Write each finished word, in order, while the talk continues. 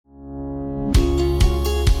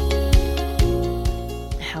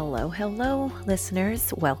hello,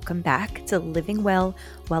 listeners. Welcome back to Living Well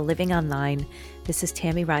While Living Online. This is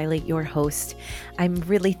Tammy Riley, your host. I'm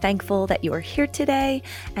really thankful that you are here today,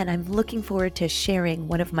 and I'm looking forward to sharing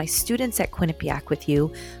one of my students at Quinnipiac with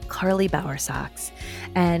you, Carly Bowersox.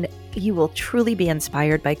 And you will truly be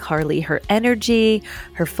inspired by Carly, her energy,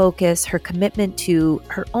 her focus, her commitment to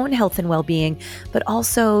her own health and well-being, but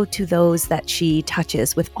also to those that she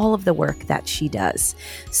touches with all of the work that she does.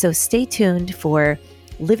 So stay tuned for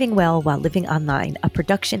Living Well While Living Online, a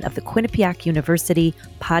production of the Quinnipiac University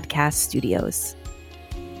Podcast Studios.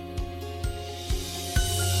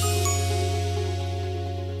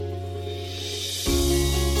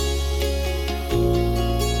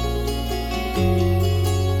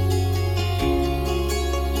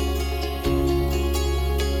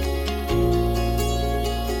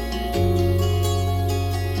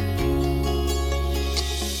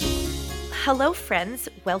 Hello, friends.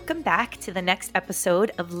 Welcome back to the next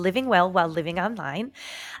episode of Living Well While Living Online.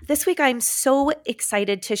 This week, I'm so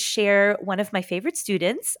excited to share one of my favorite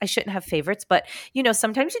students. I shouldn't have favorites, but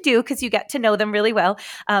sometimes you do because you get to know them really well.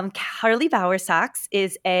 Carly Bowersox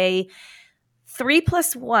is a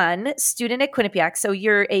 3+1 student at Quinnipiac. So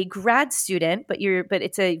you're a grad student, but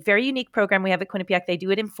it's a very unique program we have at Quinnipiac. They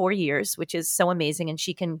do it in 4 years, which is so amazing. And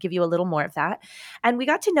she can give you a little more of that. And we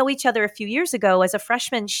got to know each other a few years ago. As a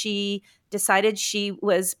freshman, she decided she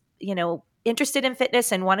was, interested in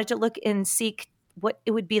fitness and wanted to look and seek what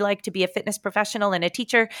it would be like to be a fitness professional and a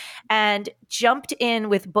teacher, and jumped in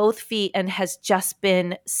with both feet and has just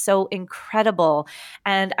been so incredible.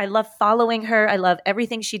 And I love following her. I love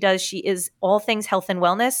everything she does. She is all things health and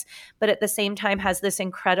wellness, but at the same time has this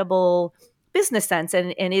incredible business sense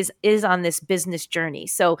and is on this business journey.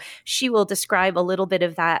 So she will describe a little bit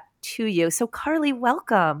of that to you. So Carly,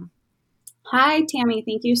 welcome. Hi, Tammy.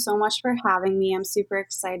 Thank you so much for having me. I'm super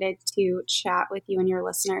excited to chat with you and your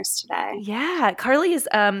listeners today. Yeah, Carly is,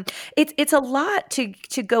 it's a lot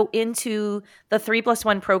to go into the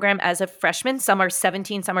 3+1 program as a freshman. Some are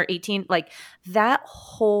 17, some are 18, like that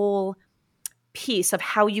whole piece of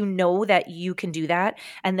how you know that you can do that.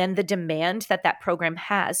 And then the demand that program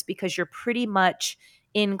has, because you're pretty much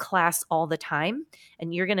in class all the time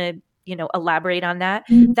and you're going to elaborate on that.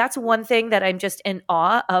 Mm-hmm. That's one thing that I'm just in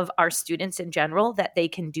awe of our students in general, that they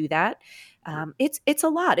can do that. It's a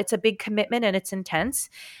lot. It's a big commitment and it's intense.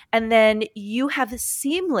 And then you have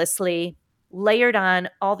seamlessly layered on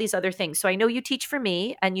all these other things. So I know you teach for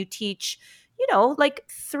me and you teach, like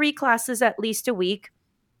 3 classes at least a week,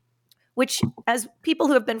 which, as people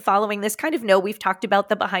who have been following this kind of know, we've talked about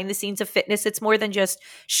the behind the scenes of fitness. It's more than just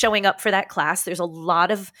showing up for that class. There's a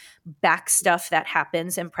lot of back stuff that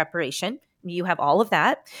happens in preparation. You have all of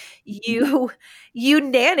that. You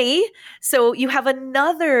nanny. So you have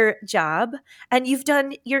another job and you've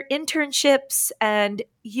done your internships and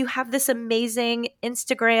you have this amazing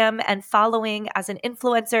Instagram and following as an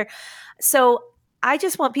influencer. So I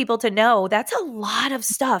just want people to know that's a lot of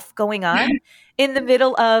stuff going on in the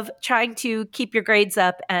middle of trying to keep your grades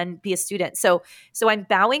up and be a student. So I'm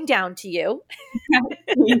bowing down to you.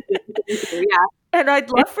 Yeah. And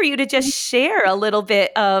I'd love for you to just share a little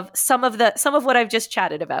bit of some of what I've just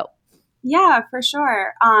chatted about. Yeah, for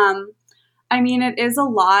sure. It is a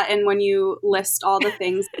lot. And when you list all the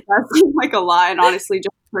things, it does seem like a lot. And honestly,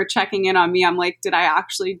 just for checking in on me, I'm like, am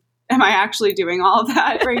I actually doing all of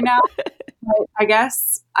that right now? But I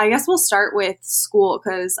guess we'll start with school,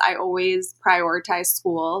 because I always prioritize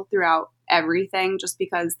school throughout everything, just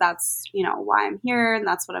because that's, why I'm here and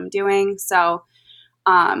that's what I'm doing. So,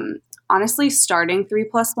 honestly, starting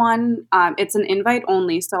 3+1, it's an invite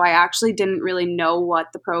only. So I actually didn't really know what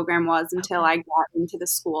the program was until I got into the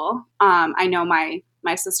school. I know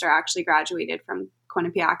my sister actually graduated from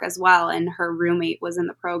Quinnipiac as well, and her roommate was in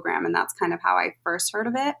the program, and that's kind of how I first heard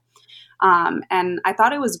of it. And I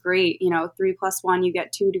thought it was great. 3+1, you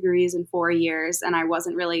get 2 degrees in 4 years. And I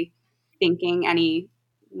wasn't really thinking any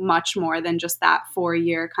much more than just that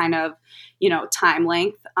 4-year kind of, time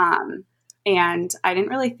length. And I didn't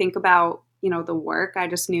really think about, the work. I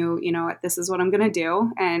just knew, this is what I'm going to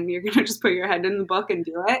do. And you're going to just put your head in the book and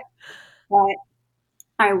do it. But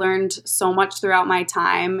I learned so much throughout my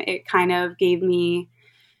time. It kind of gave me,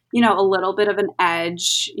 a little bit of an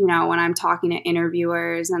edge, when I'm talking to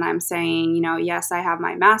interviewers and I'm saying, yes, I have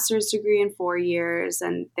my master's degree in 4 years,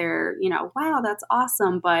 and they're, wow, that's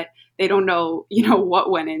awesome. But they don't know,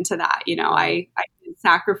 what went into that. I did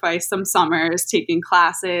sacrifice some summers taking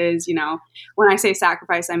classes. When I say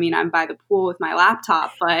sacrifice, I mean, I'm by the pool with my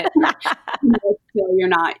laptop, but still you're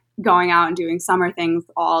not going out and doing summer things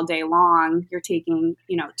all day long. You're taking,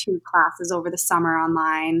 2 classes over the summer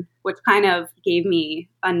online, which kind of gave me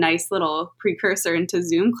a nice little precursor into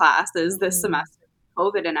Zoom classes this semester,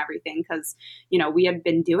 COVID and everything, because, we had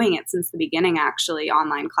been doing it since the beginning, actually,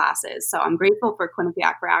 online classes. So I'm grateful for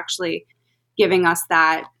Quinnipiac for actually giving us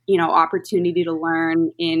that, opportunity to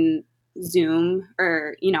learn in Zoom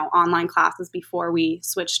or, online classes before we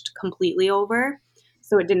switched completely over.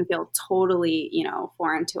 So it didn't feel totally,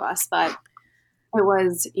 foreign to us. But it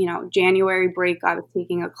was, January break, I was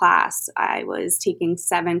taking a class. I was taking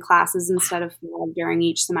 7 classes instead of 4 during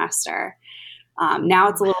each semester. Now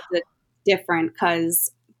it's a little bit different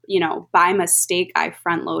because, by mistake, I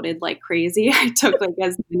front loaded like crazy. I took like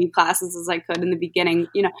as many classes as I could in the beginning.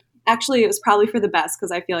 Actually, it was probably for the best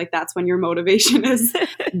because I feel like that's when your motivation is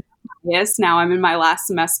highest. Now I'm in my last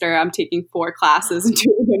semester. I'm taking 4 classes and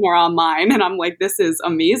 2 of them are online. And I'm like, this is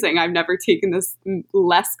amazing. I've never taken this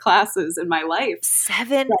less classes in my life.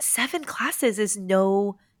 Seven classes is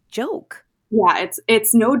no joke. Yeah,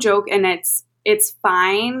 it's no joke. And it's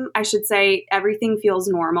fine. I should say everything feels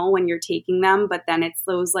normal when you're taking them, but then it's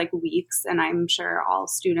those like weeks. And I'm sure all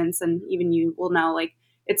students and even you will know, like,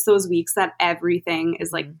 it's those weeks that everything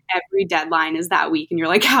is like every deadline is that week. And you're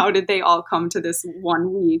like, how did they all come to this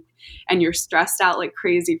one week? And you're stressed out like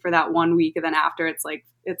crazy for that one week. And then after it's like,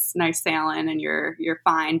 it's nice sailing and you're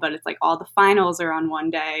fine. But it's like all the finals are on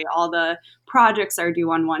one day. All the projects are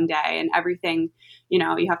due on one day and everything,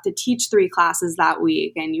 you have to teach 3 classes that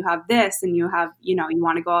week and you have this and you have, you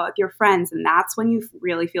want to go out with your friends. And that's when you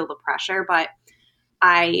really feel the pressure. But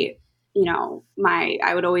I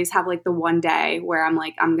would always have like the one day where I'm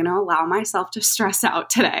like, I'm going to allow myself to stress out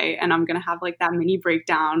today. And I'm going to have like that mini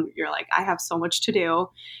breakdown. You're like, I have so much to do.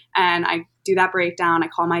 And I do that breakdown. I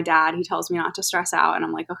call my dad. He tells me not to stress out. And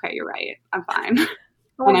I'm like, okay, you're right. I'm fine.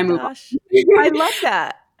 And I move on. I love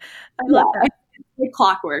that. I love that. It's like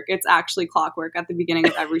clockwork. It's actually clockwork. At the beginning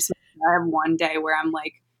of every semester, I have one day where I'm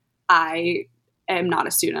like, I am not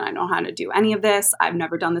a student. I don't know how to do any of this. I've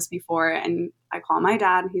never done this before. And I call my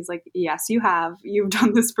dad and he's like, yes, you have. You've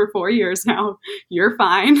done this for 4 years now. You're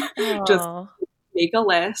fine. Just make a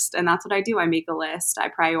list. And that's what I do. I make a list. I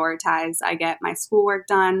prioritize. I get my schoolwork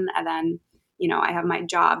done. And then, I have my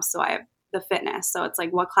job. So I have the fitness. So it's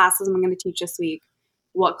like, what classes am I going to teach this week?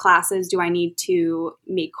 What classes do I need to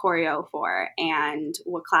make choreo for? And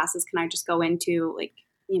what classes can I just go into? Like,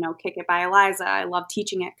 Kick It by Eliza. I love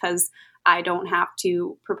teaching it because I don't have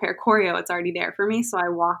to prepare choreo. It's already there for me. So I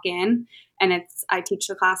walk in and I teach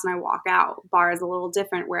the class and I walk out. Bar is a little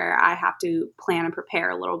different where I have to plan and prepare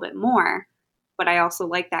a little bit more, but I also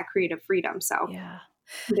like that creative freedom. So yeah.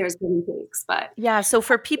 There's give and takes, but yeah. So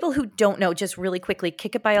for people who don't know, just really quickly,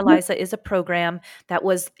 Kick It by Eliza is a program that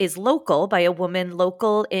is local by a woman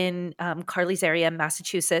local in Carly's area,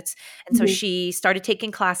 Massachusetts, and so she started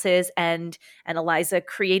taking classes, and Eliza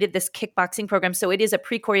created this kickboxing program. So it is a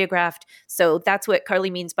pre-choreographed. So that's what Carly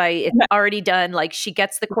means by it's already done. Like she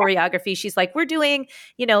gets the choreography. She's like, we're doing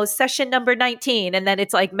session number 19, and then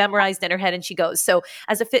it's like memorized in her head, and she goes. So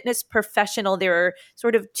as a fitness professional, there are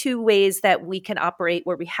sort of 2 ways that we can operate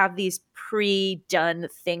where we have these pre-done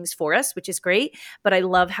things for us, which is great. But I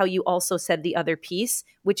love how you also said the other piece,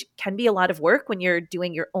 which can be a lot of work when you're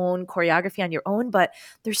doing your own choreography on your own, but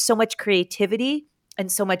there's so much creativity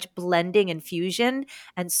and so much blending and fusion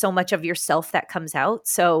and so much of yourself that comes out.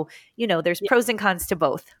 So, there's pros and cons to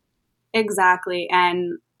both. Exactly.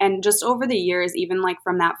 And just over the years, even like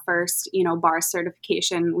from that first, bar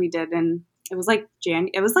certification we did, and it was like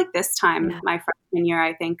this time, my freshman year,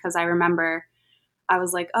 I think, because I remember I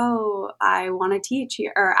was like, oh, I want to teach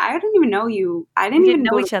here. Or I didn't even know you. I didn't even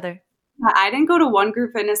know each other. I didn't go to one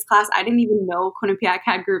group fitness class. I didn't even know Quinnipiac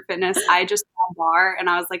had group fitness. I just saw bar and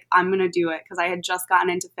I was like, I'm going to do it because I had just gotten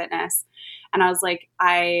into fitness. And I was like,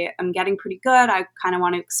 I am getting pretty good. I kind of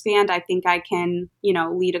want to expand. I think I can,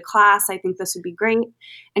 lead a class. I think this would be great.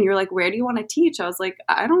 And you're like, where do you want to teach? I was like,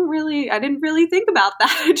 I didn't really think about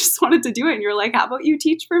that. I just wanted to do it. And you're like, how about you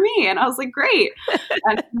teach for me? And I was like, great.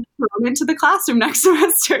 And thrown into the classroom next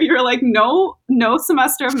semester. You're like, no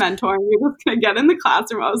semester of mentoring. You're just going to get in the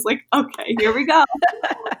classroom. I was like, okay, here we go.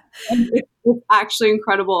 And it's actually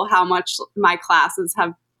incredible how much my classes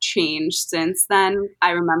have changed since then.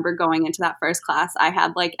 I remember going into that first class, I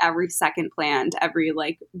had like every second planned, every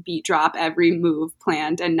like beat drop, every move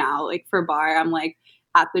planned. And now like for bar, I'm like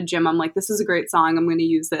at the gym, I'm like, this is a great song. I'm going to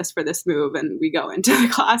use this for this move. And we go into the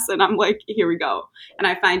class and I'm like, here we go. And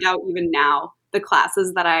I find out even now the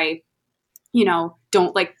classes that I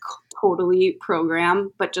don't like totally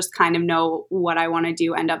program, but just kind of know what I want to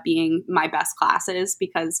do end up being my best classes,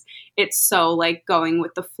 because it's so like going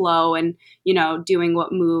with the flow and, doing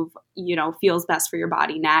what move, feels best for your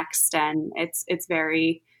body next. And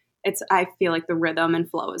I feel like the rhythm and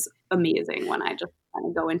flow is amazing when I just kind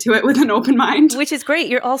of go into it with an open mind. Which is great.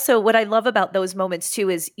 You're also, what I love about those moments too,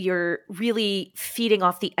 is you're really feeding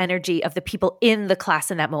off the energy of the people in the class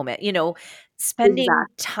in that moment. Spending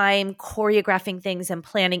time choreographing things and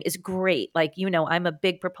planning is great. Like, I'm a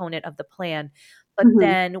big proponent of the plan, but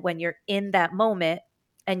then when you're in that moment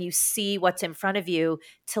and you see what's in front of you,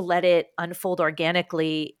 to let it unfold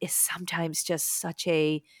organically is sometimes just such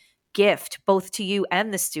a gift, both to you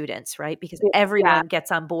and the students, right? Because everyone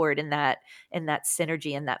gets on board in that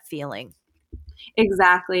synergy and that feeling.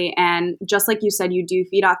 Exactly. And just like you said, you do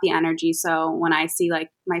feed off the energy. So when I see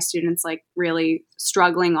like my students like really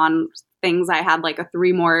struggling on things, I had like a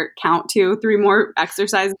 3 more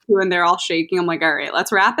exercises to, and they're all shaking. I'm like, all right,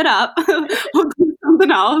 let's wrap it up. We'll do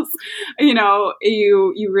something else.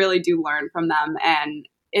 You really do learn from them. And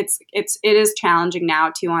it is challenging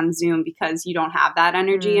now too on Zoom, because you don't have that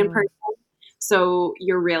energy in person. So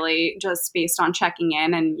you're really just based on checking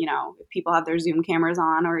in, and if people have their Zoom cameras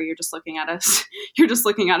on, or you're just looking at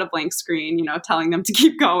a blank screen, telling them to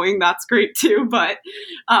keep going. That's great too, but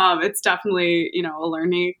it's definitely a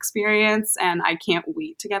learning experience, and I can't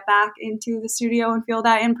wait to get back into the studio and feel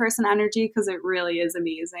that in-person energy, because it really is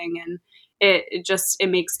amazing, and it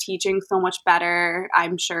makes teaching so much better.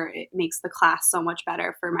 I'm sure it makes the class so much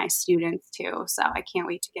better for my students too. So I can't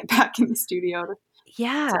wait to get back in the studio.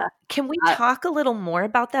 Yeah. Can we talk a little more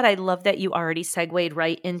about that? I love that you already segued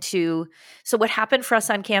right into, so what happened for us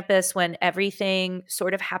on campus when everything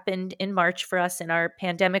sort of happened in March for us in our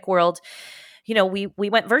pandemic world. We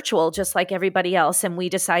went virtual just like everybody else, and we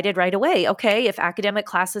decided right away, okay, if academic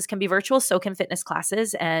classes can be virtual, so can fitness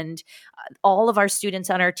classes. And all of our students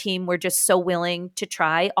on our team were just so willing to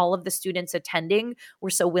try. All of the students attending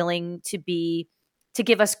were so willing to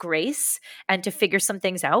give us grace and to figure some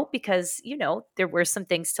things out, because, there were some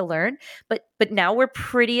things to learn, but now we're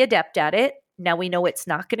pretty adept at it. Now we know it's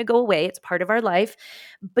not going to go away. It's part of our life.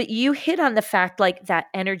 But you hit on the fact, like, that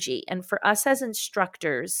energy. And for us as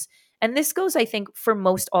instructors, and this goes, I think, for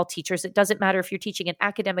most all teachers, it doesn't matter if you're teaching an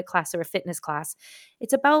academic class or a fitness class,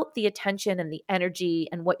 it's about the attention and the energy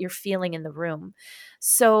and what you're feeling in the room.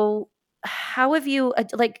 So how have you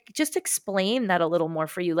just explain that a little more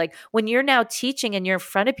for you? Like, when you're now teaching and you're in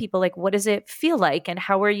front of people, like, what does it feel like? And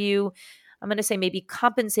how are you, I'm going to say, maybe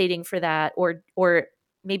compensating for that, or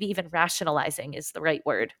maybe even rationalizing is the right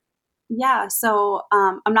word? Yeah. So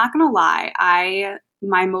I'm not going to lie.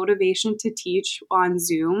 My motivation to teach on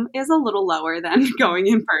Zoom is a little lower than going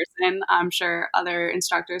in person. I'm sure other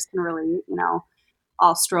instructors can relate.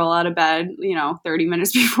 I'll stroll out of bed, 30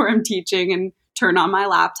 minutes before I'm teaching and turn on my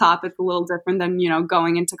laptop. It's a little different than,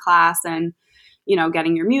 going into class and,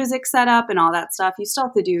 getting your music set up and all that stuff. You still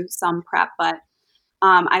have to do some prep, but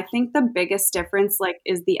I think the biggest difference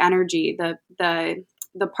is the energy,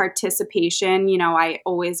 the participation. I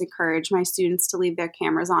always encourage my students to leave their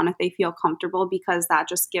cameras on if they feel comfortable, because that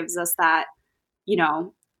just gives us that,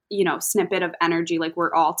 snippet of energy. Like,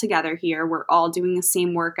 we're all together here. We're all doing the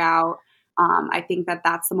same workout. I think that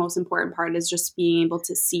that's the most important part, is just being able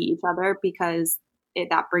to see each other, because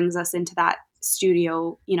that brings us into that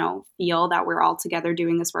studio, feel that we're all together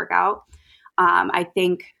doing this workout. I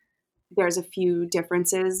think there's a few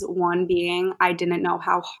differences. One being, I didn't know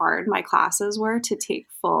how hard my classes were to take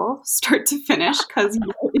full start to finish, because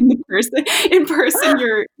in person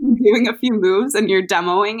you're doing a few moves and you're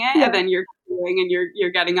demoing it, and then you're doing and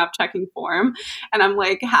you're getting up, checking form, and I'm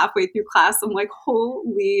like halfway through class, I'm like,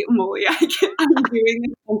 holy moly, I'm doing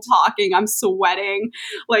it, I'm talking, I'm sweating,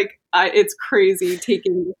 like it's crazy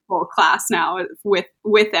taking the full class now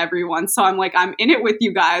with everyone. So I'm like, I'm in it with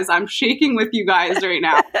you guys. I'm shaking with you guys right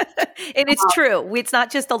now. And it's true. It's not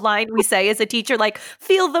just a line we say as a teacher, like,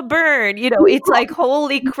 feel the burn. It's like,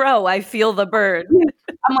 holy crow, I feel the burn.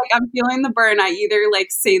 I'm like, I'm feeling the burn. I either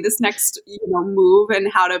say this next, move and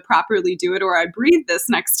how to properly do it, or I breathe this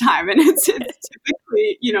next time. And it's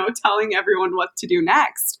typically, telling everyone what to do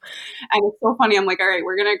next. And it's so funny. I'm like, all right,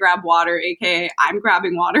 we're going to grab water, AKA I'm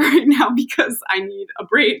grabbing water right now because I need a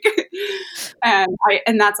break.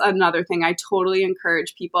 And that's another thing. I totally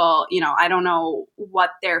encourage people, I don't know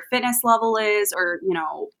what their fitness level is, or,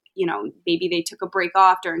 maybe they took a break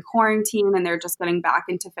off during quarantine and they're just getting back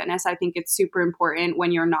into fitness. I think it's super important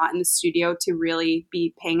when you're not in the studio to really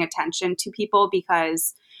be paying attention to people,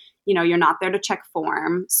 because, you're not there to check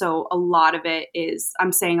form. So a lot of it is,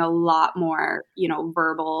 I'm saying, a lot more,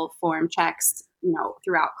 verbal form checks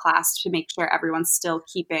throughout class to make sure everyone's still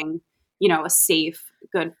keeping, a safe,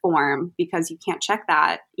 good form, because you can't check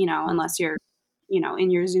that, unless you're,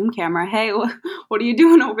 in your Zoom camera. Hey, what are you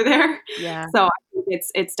doing over there? Yeah. So I think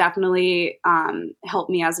it's definitely helped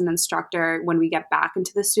me as an instructor when we get back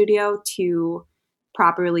into the studio to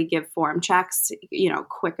properly give form checks,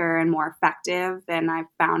 quicker and more effective. And I've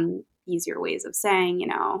found easier ways of saying,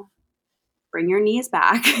 bring your knees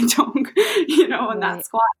back, don't, in that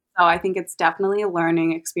squat. So I think it's definitely a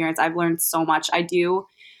learning experience. I've learned so much. I do,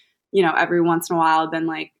 every once in a while I've been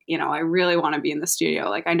like, I really want to be in the studio.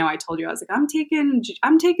 Like, I know I told you, I was like, I'm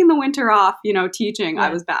taking the winter off, teaching. Yeah. I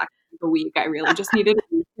was back a week. I really just needed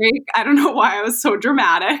a break. I don't know why I was so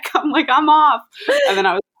dramatic. I'm like, I'm off. And then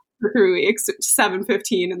I was for 3 weeks,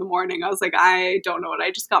 7:15 in the morning. I was like, I don't know what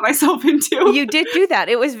I just got myself into. You did do that.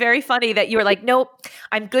 It was very funny that you were like, nope,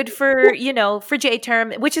 I'm good for, for J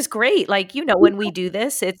term, which is great. Like, when we do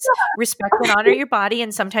this, it's respect and honor your body.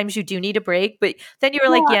 And sometimes you do need a break, but then you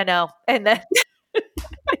were like, yeah, no. And then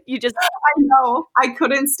you just, I know I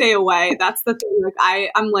couldn't stay away. That's the thing.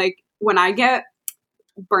 Like I'm like, when I get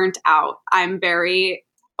burnt out, I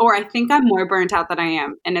think I'm more burnt out than I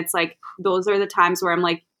am. And it's like, those are the times where I'm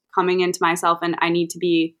like, coming into myself and you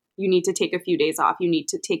need to take a few days off. You need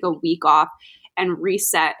to take a week off and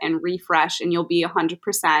reset and refresh, and you'll be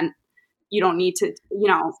 100%. You don't need to,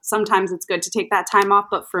 sometimes it's good to take that time off.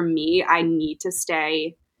 But for me, I need to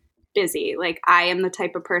stay busy. Like, I am the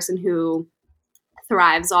type of person who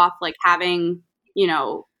thrives off like having,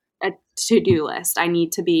 a to-do list. I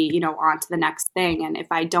need to be, on to the next thing. And if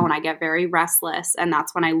I don't, I get very restless. And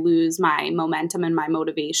that's when I lose my momentum and my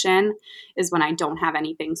motivation, is when I don't have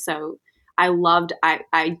anything. So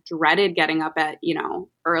I dreaded getting up at,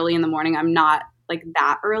 early in the morning. I'm not like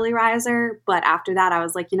that early riser. But after that, I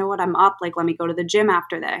was like, you know what, I'm up. Like, let me go to the gym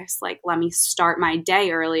after this. Like, let me start my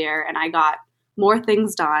day earlier. And I got more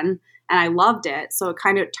things done and I loved it. So it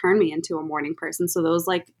kind of turned me into a morning person. So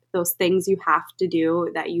those things you have to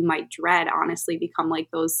do that you might dread honestly become like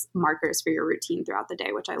those markers for your routine throughout the day,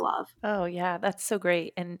 which I love. Oh yeah, that's so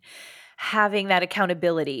great. And having that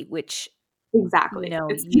accountability, which exactly,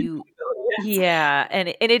 yeah,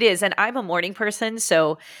 and it is. And I'm a morning person,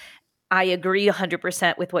 so I agree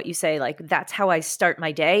 100% with what you say. Like, that's how I start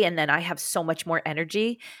my day, and then I have so much more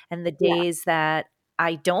energy. And the days that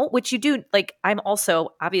I don't, which you do, like, I'm also,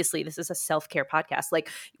 obviously this is a self-care podcast. Like,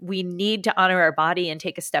 we need to honor our body and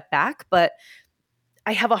take a step back, but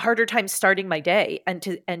I have a harder time starting my day and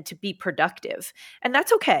to be productive, and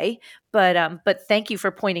that's okay. But thank you for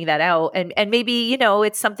pointing that out. And maybe,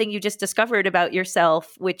 it's something you just discovered about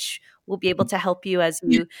yourself, which will be able to help you as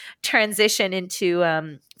you transition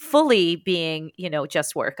into fully being,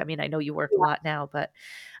 just work. I mean, I know you work a lot now, but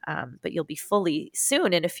you'll be fully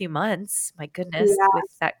soon in a few months. My goodness,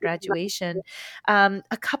 with that graduation.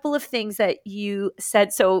 A couple of things that you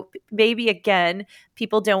said. So maybe again,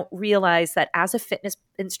 people don't realize that as a fitness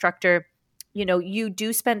instructor, you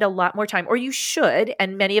do spend a lot more time, or you should,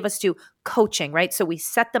 and many of us do, coaching, right? So we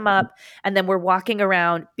set them up and then we're walking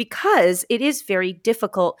around, because it is very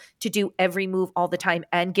difficult to do every move all the time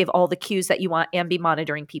and give all the cues that you want and be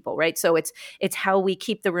monitoring people, right? So it's how we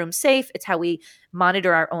keep the room safe. It's how we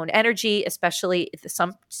monitor our own energy, especially if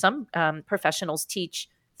some professionals teach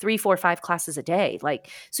 3, 4, 5 classes a day. Like,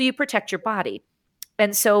 so you protect your body.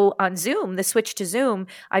 And so on Zoom, the switch to Zoom,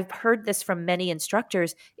 I've heard this from many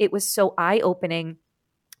instructors. It was so eye-opening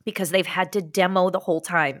because they've had to demo the whole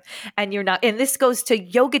time. And this goes to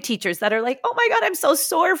yoga teachers that are like, oh my God, I'm so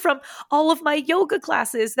sore from all of my yoga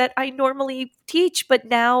classes that I normally teach, but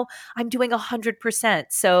now I'm doing 100%.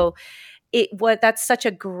 So that's such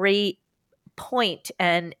a great point.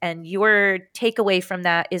 And your takeaway from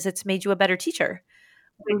that is it's made you a better teacher.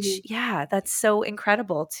 Which, that's so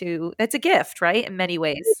incredible it's a gift, right? In many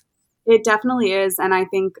ways. It definitely is. And I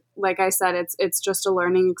think, like I said, it's just a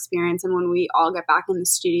learning experience. And when we all get back in the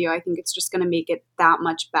studio, I think it's just going to make it that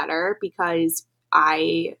much better, because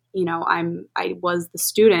I was the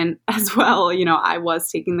student as well. I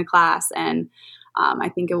was taking the class, and I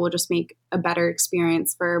think it will just make a better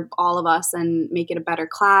experience for all of us and make it a better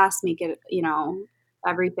class, make it,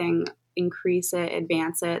 everything, increase it,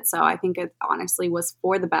 advance it. So I think it honestly was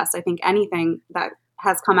for the best. I think anything that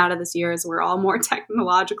has come out of this year is we're all more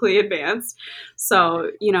technologically advanced.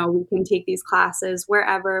 So, we can take these classes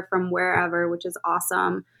from wherever, which is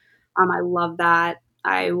awesome. I love that.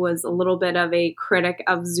 I was a little bit of a critic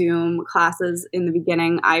of Zoom classes in the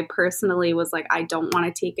beginning. I personally was like, I don't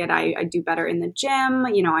want to take it. I do better in the gym.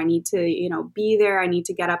 I need to, be there. I need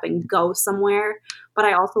to get up and go somewhere. But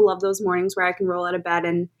I also love those mornings where I can roll out of bed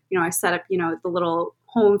and, I set up, the little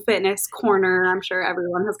home fitness corner I'm sure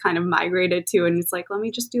everyone has kind of migrated to, and it's like, let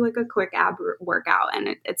me just do like a quick ab workout.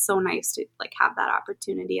 And it's so nice to like have that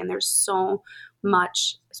opportunity. And there's so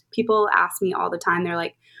much, people ask me all the time, they're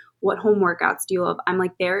like, what home workouts do you love? I'm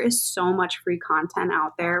like, there is so much free content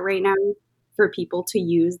out there right now for people to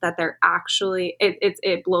use that they're actually,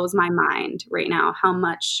 it blows my mind right now how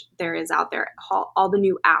much there is out there. All the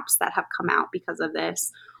new apps that have come out because of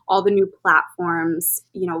this, all the new platforms,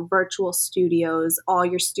 you know, virtual studios, all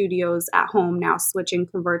your studios at home now switching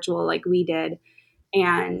to virtual like we did.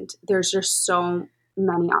 And there's just so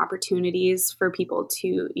many opportunities for people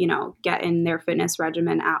to, you know, get in their fitness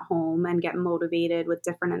regimen at home and get motivated with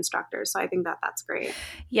different instructors. So I think that that's great.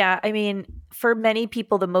 Yeah. I mean, for many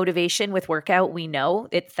people, the motivation with workout, we know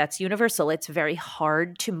that's universal. It's very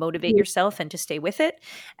hard to motivate yourself and to stay with it.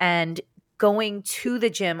 And going to the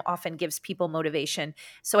gym often gives people motivation.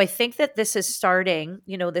 So I think that this is starting,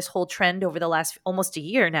 you know, this whole trend over the last almost a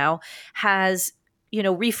year now has, you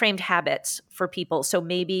know, reframed habits for people. So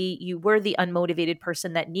maybe you were the unmotivated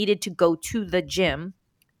person that needed to go to the gym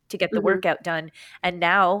to get the workout done. And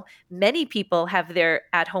now many people have their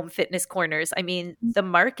at-home fitness corners. I mean, the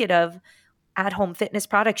market of at-home fitness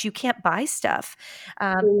products, you can't buy stuff.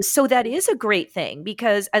 So that is a great thing,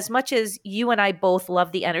 because as much as you and I both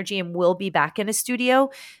love the energy and will be back in a studio,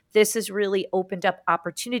 this has really opened up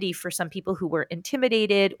opportunity for some people who were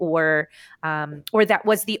intimidated or that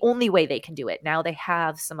was the only way they can do it. Now they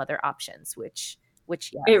have some other options, which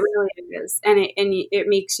yes. It really is. And it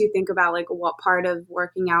makes you think about like what part of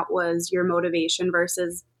working out was your motivation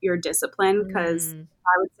versus your discipline. Because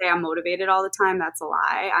I would say I'm motivated all the time. That's a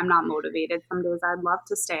lie. I'm not motivated. Some days I'd love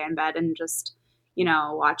to stay in bed and just, you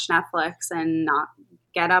know, watch Netflix and not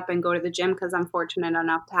get up and go to the gym because I'm fortunate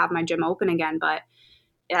enough to have my gym open again. But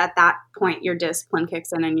at that point, your discipline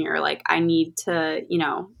kicks in and you're like, I need to, you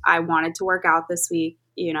know, I wanted to work out this week.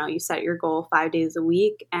 You know, you set your goal 5 days a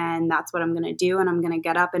week, and that's what I'm going to do. And I'm going to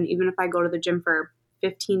get up. And even if I go to the gym for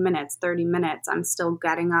 15 minutes, 30 minutes, I'm still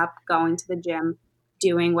getting up, going to the gym,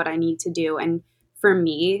 doing what I need to do. And for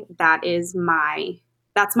me, that's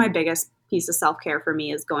my biggest piece of self-care for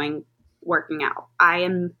me is working out. I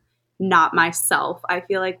am not myself. I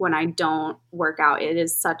feel like when I don't work out, it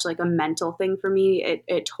is such like a mental thing for me.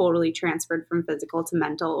 It totally transferred from physical to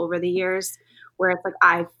mental over the years, where it's like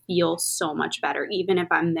I feel so much better. Even if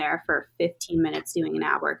I'm there for 15 minutes doing an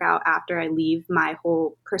ab workout, after I leave, my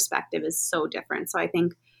whole perspective is so different. So I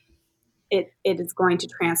think it is going to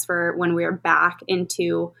transfer when we're back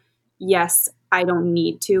into, yes, I don't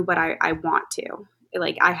need to, but I want to.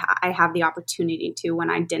 Like I have the opportunity to when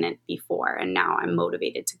I didn't before, and now I'm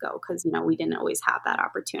motivated to go because, you know, we didn't always have that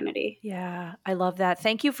opportunity. Yeah, I love that.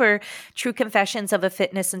 Thank you for true confessions of a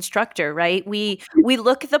fitness instructor, right? We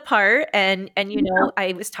look the part, and you know,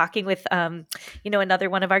 I was talking with you know, another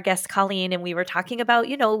one of our guests, Colleen, and we were talking about,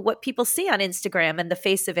 you know, what people see on Instagram and the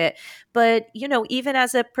face of it. But, you know, even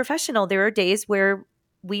as a professional, there are days where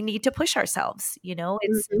we need to push ourselves, you know,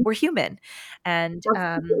 we're human. And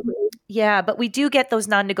yeah, but we do get those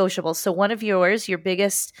non-negotiables. So one of your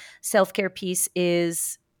biggest self-care piece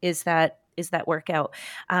is that workout.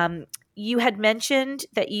 You had mentioned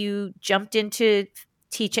that you jumped into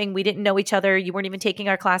teaching. We didn't know each other. You weren't even taking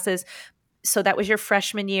our classes. So that was your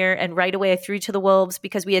freshman year. And right away I threw to the wolves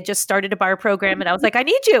because we had just started a bar program. And I was like, I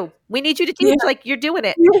need you. We need you to teach. Like, you're doing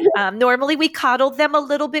it. Normally we coddled them a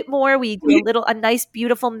little bit more. We do a nice,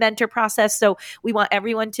 beautiful mentor process. So we want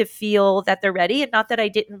everyone to feel that they're ready. And not that I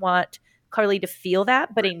didn't want Carly to feel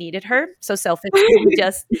that, but I needed her. So selfishly, we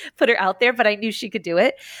just put her out there, but I knew she could do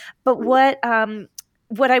it. But what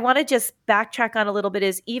I want to just backtrack on a little bit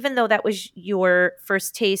is, even though that was your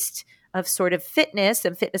first taste of sort of fitness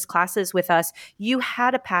and fitness classes with us, you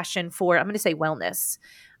had a passion for, I'm going to say, wellness.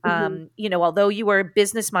 You know, although you were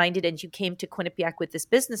business minded and you came to Quinnipiac with this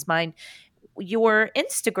business mind, your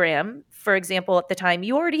Instagram, for example, at the time,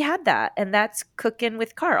 you already had that, and that's Cooking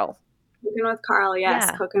with Carl. Cooking with Carl, yes.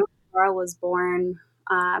 Yeah. Cooking with Carl was born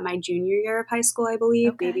my junior year of high school, I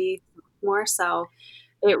believe, maybe more. So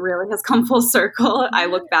it really has come full circle. I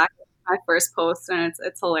look back at my first post and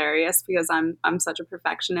it's hilarious because I'm such a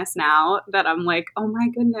perfectionist now that I'm like, oh my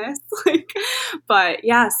goodness. But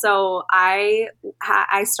yeah, so I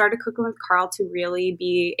started Cooking with Carl to really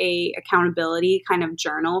be a accountability kind of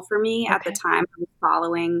journal for me. At the time. I was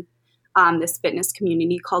following this fitness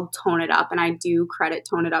community called Tone It Up. And I do credit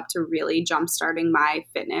Tone It Up to really jumpstarting my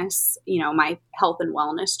fitness, you know, my health and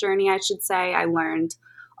wellness journey, I should say. I learned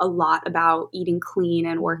a lot about eating clean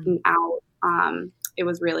and working out. It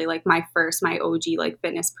was really like my OG like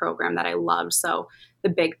fitness program that I loved. So the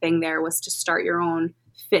big thing there was to start your own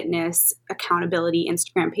fitness accountability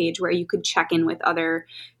Instagram page where you could check in with other,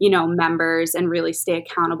 you know, members and really stay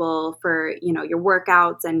accountable for, you know, your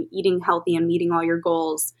workouts and eating healthy and meeting all your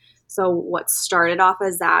goals. So what started off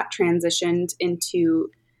as that transitioned into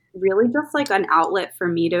really just like an outlet for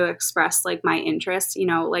me to express like my interests. You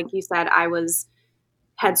know, like you said, I was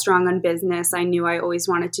headstrong on business. I knew I always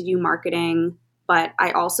wanted to do marketing, but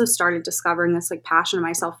I also started discovering this like passion of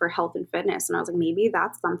myself for health and fitness. And I was like, maybe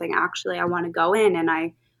that's something actually I want to go in. And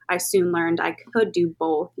I soon learned I could do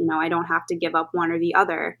both. You know, I don't have to give up one or the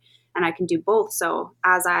other, and I can do both. So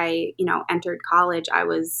as I, you know, entered college, I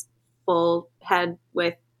was full head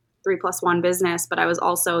with 3+1 business, but I was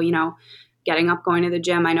also, you know, getting up, going to the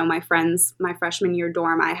gym. I know my friends, my freshman year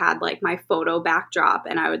dorm, I had like my photo backdrop,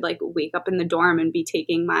 and I would like wake up in the dorm and be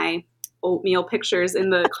taking my oatmeal pictures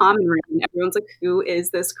in the common room. And everyone's like, who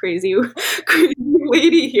is this crazy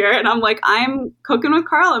lady here? And I'm like, I'm cooking with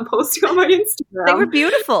Carl and posting on my Instagram. They were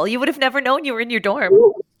beautiful. You would have never known you were in your dorm.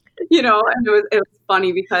 You know, and it was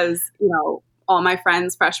funny because, you know, all my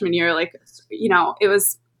friends freshman year, like, you know, it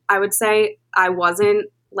was, I would say I wasn't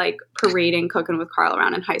like parading cooking with Carl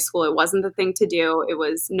around in high school. It wasn't the thing to do. It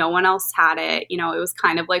was, no one else had it. You know, it was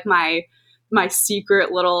kind of like my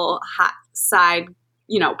secret little hot side,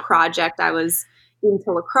 you know, project. I was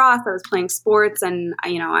into lacrosse. I was playing sports, and,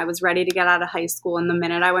 you know, I was ready to get out of high school. And the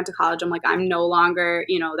minute I went to college, I'm like, I'm no longer,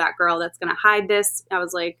 you know, that girl that's going to hide this. I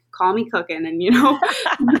was like, call me cooking. And, you know,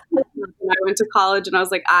 and I went to college and I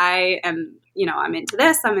was like, I am, you know, I'm into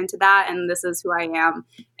this, I'm into that, and this is who I am.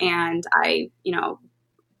 And I, you know,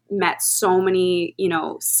 met so many, you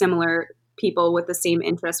know, similar people with the same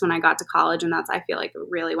interests when I got to college. And that's, I feel like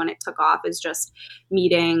really when it took off, is just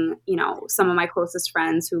meeting, you know, some of my closest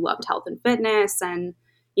friends who loved health and fitness, and,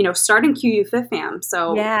 you know, starting QU Fit Fam.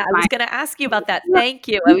 So yeah, I was going to ask you about that. Thank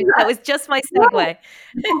you. That was just my segue.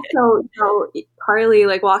 So Carly,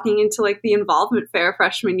 like walking into like the involvement fair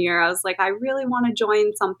freshman year, I was like, I really want to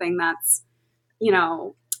join something that's, you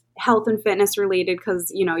know, health and fitness related,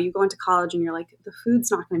 because, you know, you go into college and you're like, the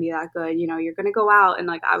food's not going to be that good, you know, you're going to go out, and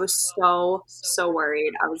like I was so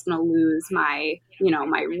worried I was going to lose my, you know,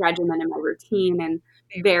 my regimen and my routine, and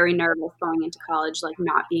very nervous going into college, like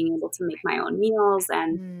not being able to make my own meals.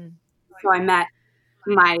 And so I met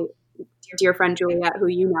my dear friend Juliet, who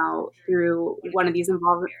you know, through one of these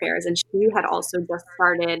involvement fairs, and she had also just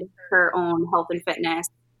started her own health and fitness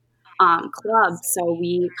club. So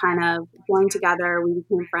we kind of joined together. We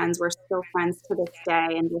became friends. We're still friends to this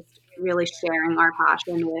day, and just really sharing our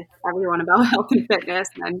passion with everyone about health and fitness,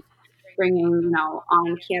 and bringing, you know,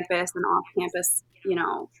 on campus and off campus, you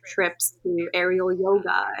know, trips to aerial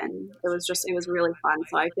yoga. And it was really fun.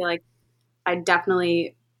 So I feel like I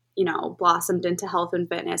definitely, you know, blossomed into health and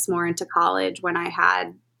fitness more into college, when I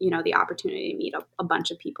had, you know, the opportunity to meet a bunch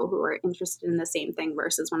of people who were interested in the same thing,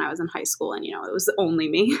 versus when I was in high school and, you know, it was only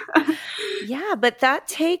me. Yeah, but that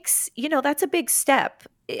takes, you know, that's a big step.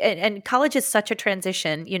 And college is such a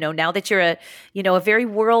transition, you know, now that you're a, you know, a very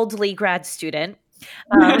worldly grad student.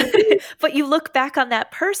 But you look back on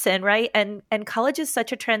that person, right? And college is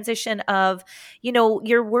such a transition of, you know,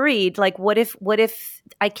 you're worried, like, what if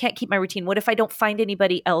I can't keep my routine? What if I don't find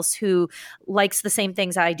anybody else who likes the same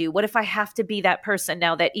things I do? What if I have to be that person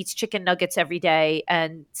now that eats chicken nuggets every day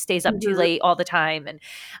and stays up too late all the time?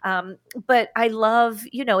 And but I love,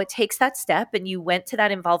 you know, it takes that step, and you went to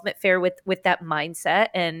that involvement fair with that mindset,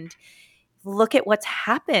 and look at what's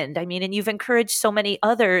happened. I mean, and you've encouraged so many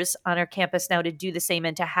others on our campus now to do the same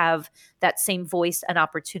and to have that same voice and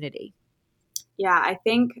opportunity. Yeah, I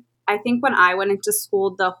think when I went into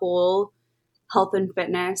school, the whole health and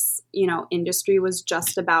fitness, you know, industry was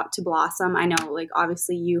just about to blossom. I know, like,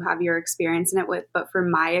 obviously you have your experience in it but for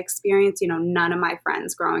my experience, you know, none of my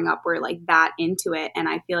friends growing up were like that into it. And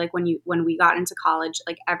I feel like when we got into college,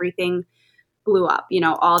 like everything blew up, you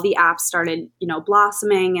know, all the apps started, you know,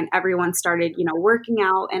 blossoming, and everyone started, you know, working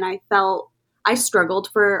out. And I struggled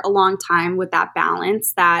for a long time with that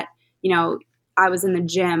balance, that, you know, I was in the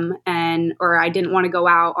gym or I didn't want to go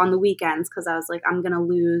out on the weekends because I was like, I'm going to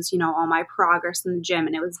lose, you know, all my progress in the gym.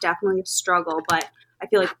 And it was definitely a struggle. But I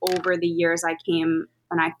feel like over the years I came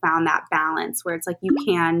and I found that balance where it's like, you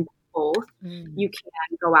can both. You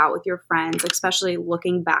can go out with your friends, especially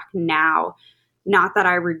looking back now. Not that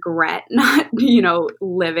I regret not, you know,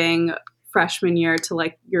 living freshman year to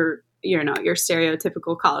like your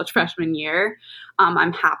stereotypical college freshman year.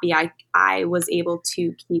 I'm happy I was able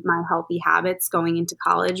to keep my healthy habits going into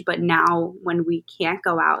college. But now when we can't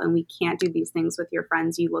go out and we can't do these things with your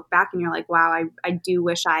friends, you look back and you're like, wow, I do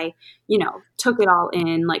wish I, you know, took it all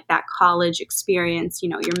in, like that college experience, you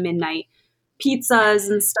know, your midnight pizzas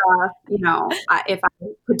and stuff. If I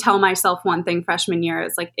could tell myself one thing freshman year,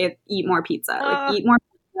 it's like, eat more pizza, eat more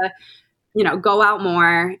pizza, go out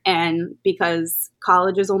more. And because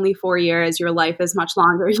college is only 4 years, your life is much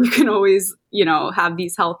longer. You can always, have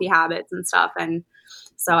these healthy habits and stuff. And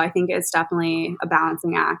so I think it's definitely a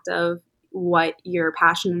balancing act of what you're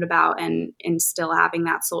passionate about and still having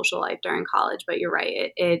that social life during college. But you're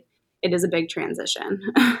right. It is a big transition.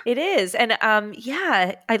 It is. And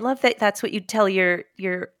yeah, I love that that's what you tell your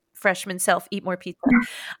freshman self, eat more pizza.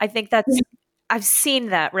 I think I've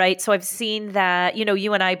seen that, right? So I've seen that,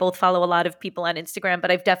 you and I both follow a lot of people on Instagram, but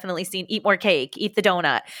I've definitely seen eat more cake, eat the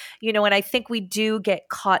donut, and I think we do get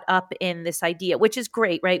caught up in this idea, which is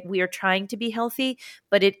great, right? We are trying to be healthy,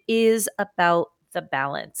 but it is about the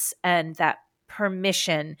balance and that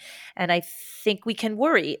permission. And I think we can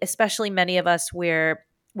worry, especially many of us where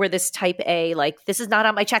we're this type A, like, this is not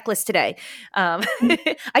on my checklist today.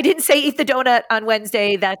 I didn't say eat the donut on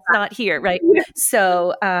Wednesday. That's not here, right?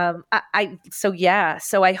 So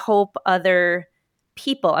so I hope other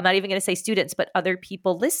people, I'm not even going to say students, but other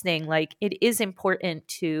people listening, like, it is important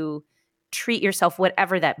to treat yourself,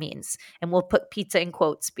 whatever that means. And we'll put pizza in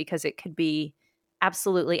quotes because it could be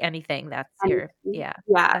absolutely anything. That's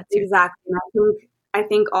exactly. I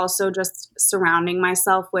think also just surrounding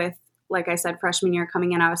myself with, like I said, freshman year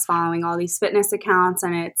coming in, I was following all these fitness accounts,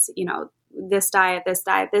 and it's, this diet, this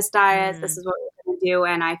diet, this diet, this is what we're going to do.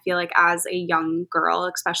 And I feel like as a young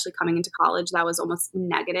girl, especially coming into college, that was almost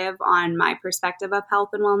negative on my perspective of health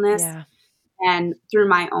and wellness. Yeah. And through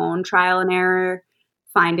my own trial and error,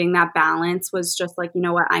 finding that balance was just like, you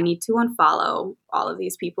know what, I need to unfollow all of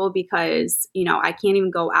these people because, I can't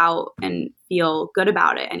even go out and feel good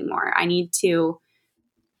about it anymore. I need to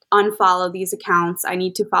unfollow these accounts. I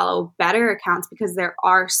need to follow better accounts because there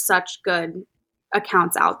are such good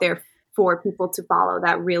accounts out there for people to follow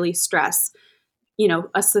that really stress,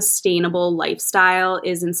 a sustainable lifestyle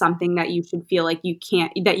isn't something that you should feel like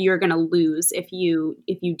that you're going to lose if you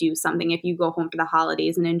do something, if you go home for the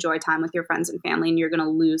holidays and enjoy time with your friends and family and you're going to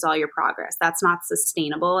lose all your progress. That's not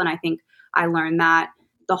sustainable. And I think I learned that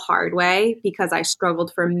the hard way because I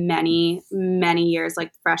struggled for many, many years,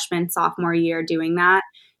 like freshman, sophomore year doing that.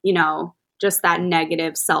 Just that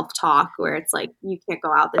negative self-talk where it's like, you can't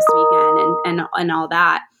go out this weekend and all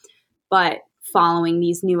that. But following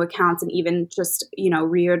these new accounts and even just,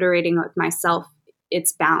 reiterating with myself,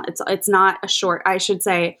 it's balance. It's not a short, I should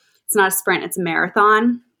say, it's not a sprint, it's a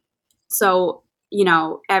marathon. So,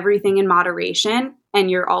 everything in moderation, and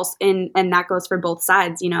you're also and that goes for both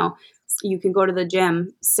sides. You can go to the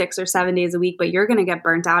gym 6 or 7 days a week, but you're going to get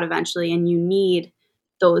burnt out eventually. And you need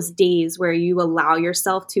those days where you allow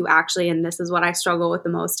yourself to actually, and this is what I struggle with the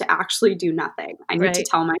most, to actually do nothing. I need to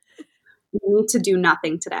tell myself, you need to do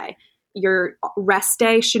nothing today. Your rest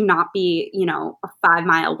day should not be, a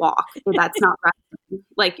 5-mile walk. That's not resting.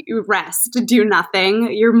 Like, you rest, do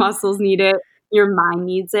nothing. Your muscles need it. Your mind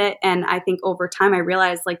needs it. And I think over time, I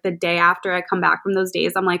realized, like, the day after I come back from those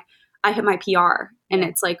days, I'm like, I hit my PR. And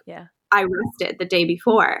it's like, I rested the day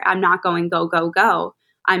before. I'm not going go, go, go.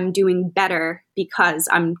 I'm doing better because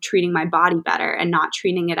I'm treating my body better and not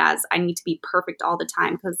treating it as I need to be perfect all the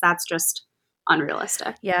time, because that's just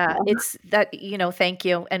unrealistic. Yeah, it's that, thank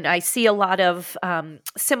you. And I see a lot of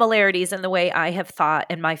similarities in the way I have thought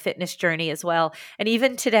in my fitness journey as well. And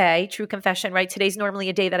even today, true confession, right? Today's normally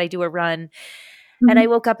a day that I do a run. And I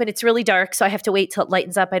woke up and it's really dark, so I have to wait till it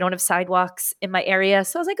lightens up. I don't have sidewalks in my area.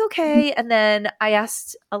 So I was like, okay. And then I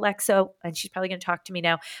asked Alexa, and she's probably going to talk to me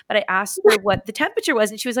now, but I asked her what the temperature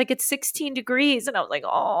was, and she was like, it's 16 degrees. And I was like,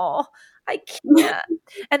 oh, I can't.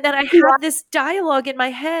 And then I had this dialogue in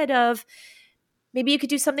my head of, maybe you could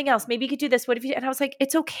do something else. Maybe you could do this. What if you, and I was like,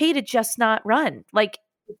 it's okay to just not run. Like,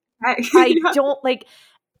 I don't like,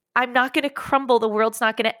 I'm not going to crumble. The world's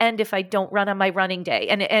not going to end if I don't run on my running day.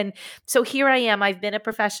 And so here I am. I've been a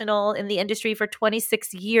professional in the industry for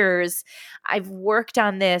 26 years. I've worked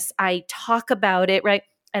on this. I talk about it, right?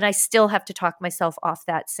 And I still have to talk myself off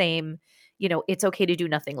that same, it's okay to do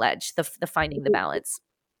nothing ledge, the finding the balance.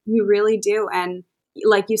 You really do. And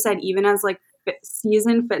like you said, even as like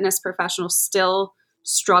seasoned fitness professionals still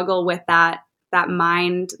struggle with that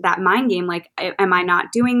mind game. Like, am I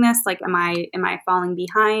not doing this? Like, am I falling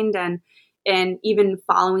behind? And even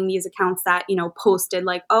following these accounts that, posted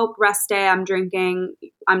like, oh, rest day, I'm drinking,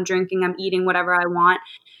 I'm eating whatever I want.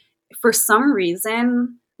 For some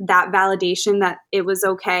reason, that validation that it was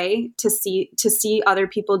okay to see other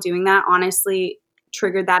people doing that, honestly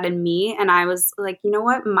triggered that in me. And I was like, you know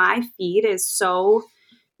what? My feed is so,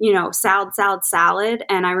 salad.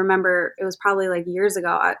 And I remember it was probably like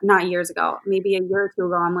not years ago, maybe a year or two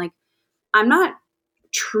ago. I'm like, I'm not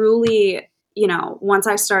truly once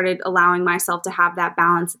I started allowing myself to have that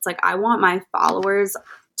balance, it's like I want my followers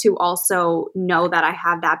to also know that I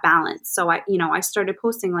have that balance. So I started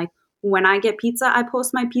posting like when I get pizza, I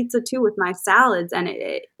post my pizza too with my salads, and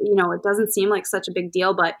it doesn't seem like such a big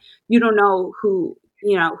deal, but you don't know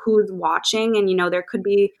who's watching, and there could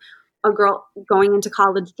be a girl going into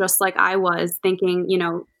college just like I was, thinking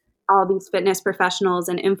all these fitness professionals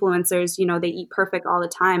and influencers, they eat perfect all the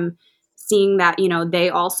time, seeing that they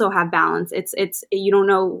also have balance. It's you don't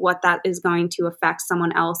know what that is going to affect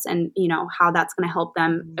someone else, and how that's going to help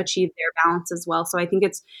them achieve their balance as well. So I think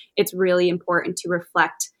it's really important to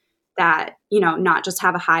reflect that, not just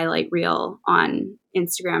have a highlight reel on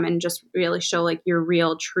Instagram and just really show like your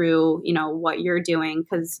real true what you're doing,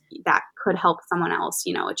 because that could help someone else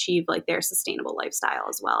achieve like their sustainable lifestyle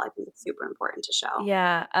as well. I think it's super important to show.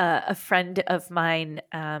 Yeah, a friend of mine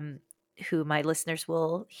who my listeners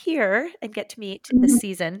will hear and get to meet this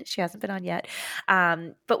season. She hasn't been on yet.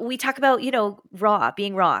 But we talk about,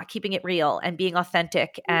 being raw, keeping it real and being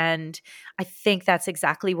authentic. And I think that's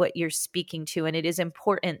exactly what you're speaking to. And it is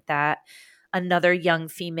important that another young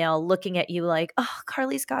female looking at you like, oh,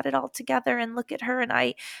 Carly's got it all together and look at her. And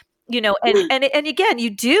and again, you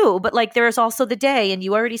do, but like there's also the day, and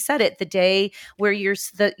you already said it, the day where you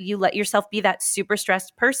let yourself be that super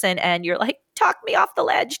stressed person and you're like, talk me off the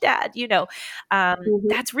ledge, dad,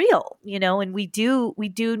 that's real, and we do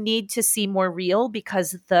need to see more real,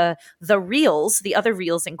 because the reels, the other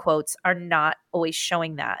reels in quotes, are not always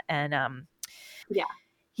showing that. And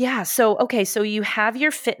yeah. So, okay. So you have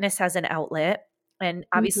your fitness as an outlet, and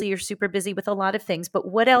obviously you're super busy with a lot of things, but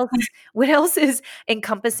what else is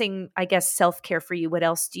encompassing, I guess, self-care for you? What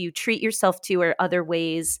else do you treat yourself to, or other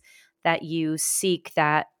ways that you seek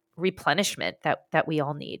that replenishment that we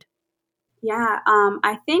all need? Yeah.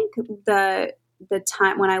 I think the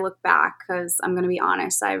time when I look back, because I'm going to be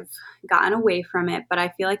honest, I've gotten away from it, but I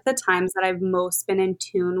feel like the times that I've most been in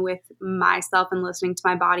tune with myself and listening to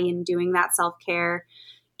my body and doing that self-care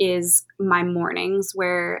is my mornings,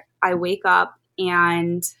 where I wake up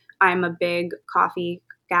and I'm a big coffee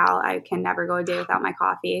gal. I can never go a day without my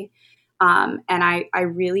coffee. And I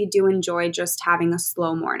really do enjoy just having a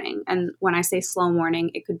slow morning. And when I say slow morning,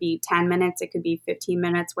 it could be 10 minutes, it could be 15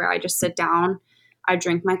 minutes, where I just sit down, I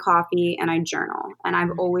drink my coffee, and I journal. And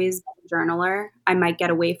I've always been a journaler. I might get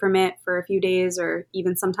away from it for a few days or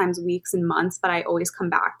even sometimes weeks and months, but I always come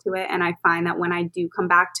back to it. And I find that when I do come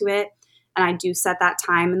back to it, and I do set that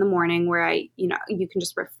time in the morning where you can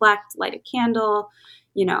just reflect, light a candle,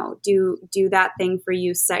 do that thing for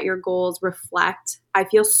you, set your goals, reflect. I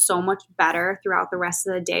feel so much better throughout the rest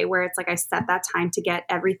of the day, where it's like I set that time to get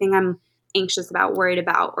everything I'm anxious about, worried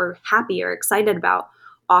about, or happy or excited about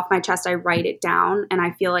off my chest. I write it down, and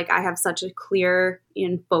I feel like I have such a clear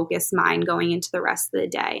and focused mind going into the rest of the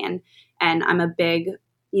day. And I'm a big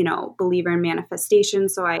believer in manifestation.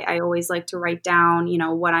 So I always like to write down,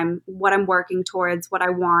 what I'm working towards, what I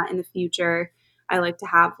want in the future. I like to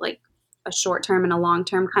have like a short-term and a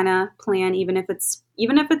long-term kind of plan, even if it's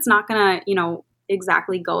not going to,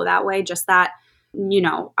 exactly go that way, just that,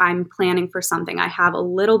 I'm planning for something. I have a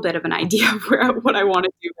little bit of an idea of what I want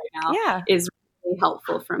to do right now is really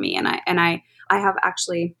helpful for me. And I have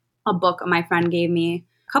actually a book my friend gave me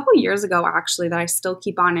a couple years ago, actually, that I still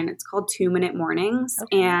keep on, and it's called 2-Minute Mornings.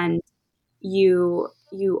 Okay. And you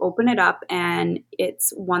open it up, and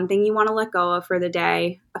it's one thing you want to let go of for the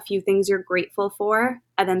day, a few things you're grateful for,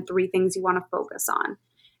 and then 3 things you want to focus on.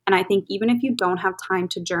 And I think even if you don't have time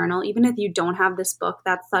to journal, even if you don't have this book,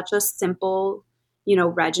 that's such a simple,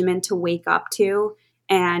 regimen to wake up to.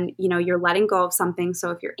 And, you're letting go of something.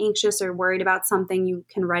 So if you're anxious or worried about something, you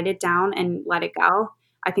can write it down and let it go.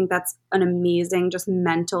 I think that's an amazing, just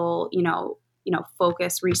mental,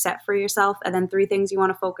 focus reset for yourself. And then 3 things you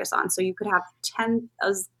want to focus on. So you could have tens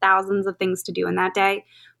of thousands of things to do in that day,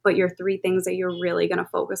 but your 3 things that you're really going to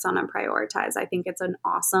focus on and prioritize. I think it's an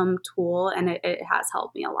awesome tool, and it has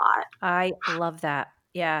helped me a lot. I love that.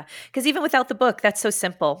 Yeah. Because even without the book, that's so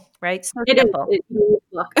simple, right? So it simple.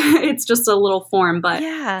 It's just a little form, but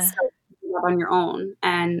yeah. On your own,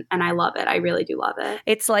 and I love it. I really do love it.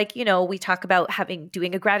 It's like, we talk about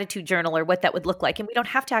doing a gratitude journal, or what that would look like, and we don't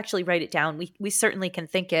have to actually write it down. We certainly can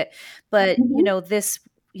think it, but this,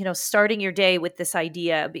 starting your day with this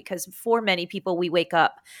idea, because for many people, we wake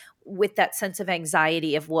up with that sense of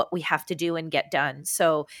anxiety of what we have to do and get done.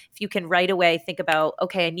 So if you can right away think about,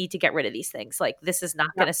 okay, I need to get rid of these things, like this is not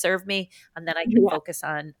going to serve me, and then I can focus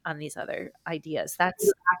on these other ideas.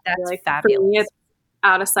 That's like, fabulous. For me, it's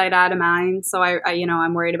out of sight, out of mind. So I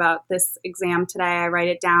I'm worried about this exam today. I write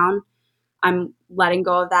it down. I'm letting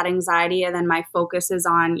go of that anxiety. And then my focus is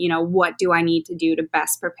on, what do I need to do to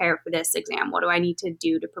best prepare for this exam? What do I need to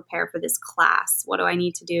do to prepare for this class? What do I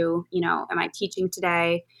need to do? Am I teaching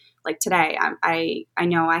today? Like today, I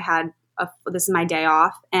know I had this is my day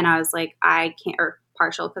off, and I was like, I can't, or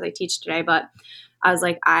partial because I teach today, but I was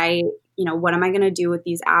like, what am I going to do with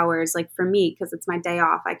these hours? Like for me, because it's my day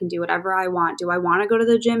off, I can do whatever I want. Do I want to go to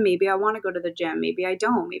the gym? Maybe I want to go to the gym. Maybe I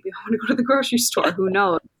don't. Maybe I want to go to the grocery store. Who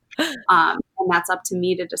knows? And that's up to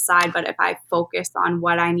me to decide. But if I focus on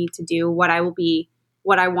what I need to do, what I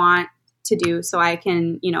want to do, so I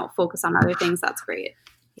can, focus on other things, that's great.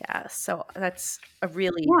 Yeah. So that's a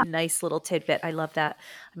really nice little tidbit. I love that.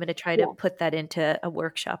 I'm going to try to put that into a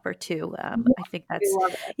workshop or two. I think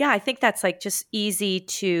I think that's like just easy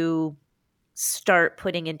to start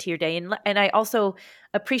putting into your day. And I also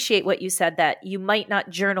appreciate what you said, that you might not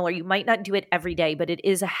journal or you might not do it every day, but it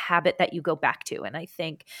is a habit that you go back to. And I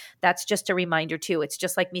think that's just a reminder too. It's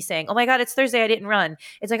just like me saying, oh my God, it's Thursday, I didn't run.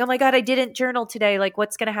 It's like, oh my God, I didn't journal today. Like,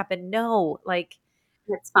 what's going to happen? No, like,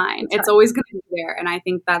 it's fine. It's always going to be there. And I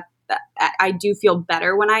think that I do feel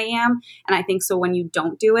better when I am. And I think so when you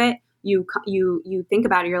don't do it, you think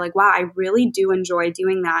about it, you're like, wow, I really do enjoy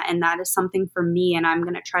doing that. And that is something for me. And I'm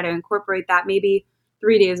going to try to incorporate that maybe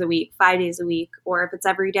 3 days a week, 5 days a week, or if it's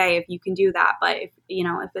every day, if you can do that. But if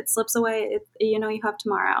it slips away, you have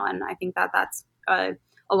tomorrow. And I think that's a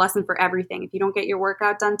lesson for everything. If you don't get your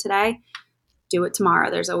workout done today, do it tomorrow.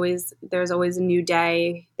 There's always a new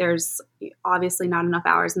day. There's obviously not enough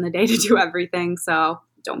hours in the day to do everything. So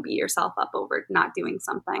don't beat yourself up over not doing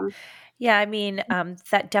something. Yeah, I mean,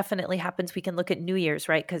 that definitely happens. We can look at New Year's,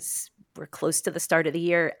 right? Because we're close to the start of the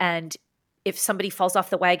year. And if somebody falls off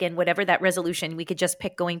the wagon, whatever that resolution, we could just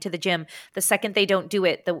pick going to the gym. The second they don't do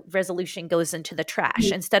it, the resolution goes into the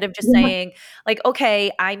trash. Instead of just saying like,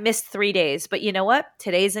 okay, I missed 3 days, but you know what?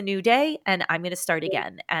 Today's a new day and I'm going to start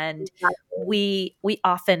again. And we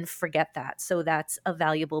often forget that. So that's a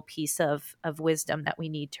valuable piece of wisdom that we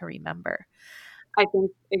need to remember. I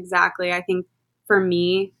think exactly. I think for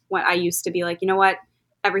me, what I used to be like, you know what?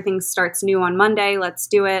 Everything starts new on Monday. Let's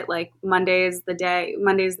do it. Like Monday is the day.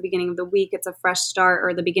 Monday is the beginning of the week. It's a fresh start,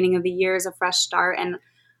 or the beginning of the year is a fresh start. And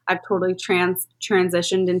I've totally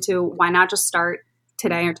transitioned into, why not just start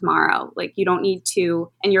today or tomorrow? Like you don't need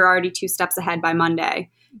to, and you're already 2 steps ahead by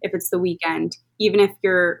Monday. If it's the weekend, even if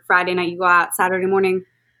you're Friday night, you go out Saturday morning,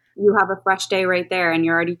 you have a fresh day right there, and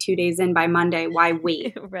you're already 2 days in by Monday. Why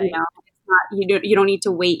wait? Right. You don't need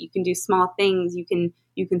to wait. You can do small things. You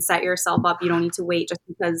can set yourself up. You don't need to wait just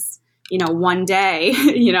because, one day,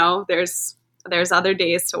 there's other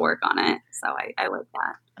days to work on it. So I like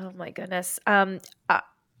that. Oh my goodness.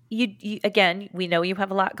 You again, we know you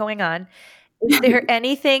have a lot going on. Is there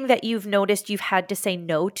anything that you've noticed you've had to say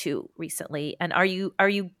no to recently? And are you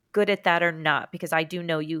good at that or not? Because I do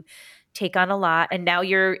know you take on a lot, and now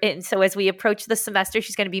you're in. So as we approach the semester,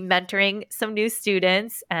 she's going to be mentoring some new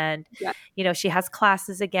students, and she has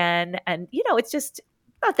classes again, and it's just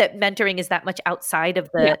not that mentoring is that much outside of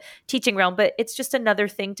the teaching realm, but it's just another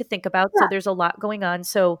thing to think about. So there's a lot going on.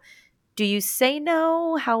 So do you say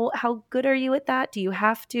no? How good are you at that? Do you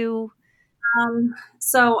have to?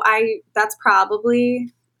 So that's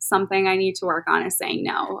probably something I need to work on, is saying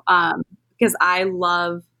no. Because I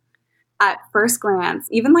love, at first glance,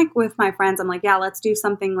 even like with my friends, I'm like, yeah, let's do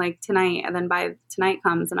something like tonight. And then by tonight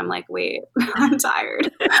comes and I'm like, wait, I'm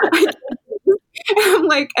tired. I'm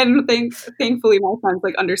like, and thankfully my friends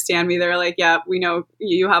like understand me. They're like, yeah, we know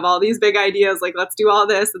you have all these big ideas. Like, let's do all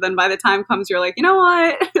this. And then by the time comes, you're like, you know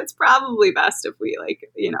what? It's probably best if we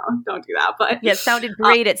don't do that. But yeah, it sounded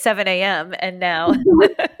great at 7 a.m. and now.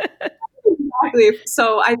 Exactly.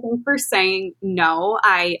 So I think for saying no,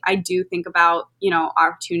 I do think about,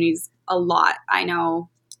 opportunities a lot. I know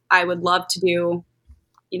I would love to do,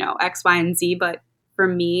 X, Y, and Z, but for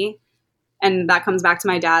me, and that comes back to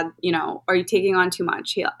my dad, are you taking on too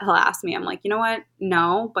much? He'll ask me. I'm like, you know what?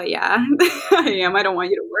 No, but yeah, I am. I don't want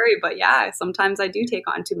you to worry, but yeah, sometimes I do take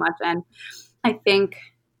on too much. And I think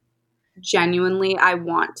genuinely I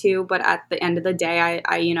want to, but at the end of the day,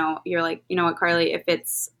 I you're like, you know what, Carly, if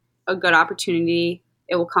it's a good opportunity,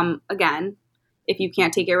 it will come again. If you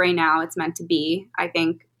can't take it right now, it's meant to be. I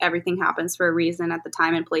think everything happens for a reason at the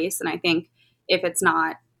time and place. And I think if it's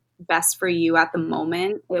not best for you at the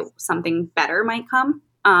moment, something better might come,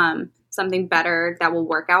 something better that will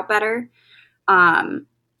work out better.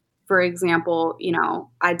 For example,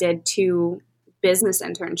 I did 2 business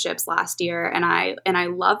internships last year, and I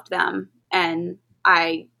loved them. And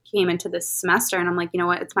I came into this semester and I'm like, you know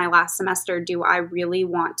what, it's my last semester. Do I really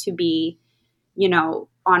want to be,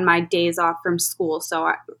 on my days off from school.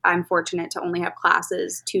 So I'm fortunate to only have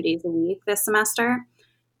classes 2 days a week this semester.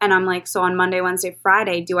 And I'm like, so on Monday, Wednesday,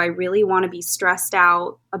 Friday, do I really want to be stressed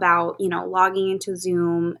out about, logging into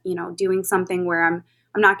Zoom, doing something where I'm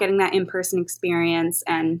not getting that in-person experience?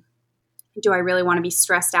 And do I really want to be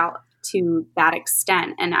stressed out to that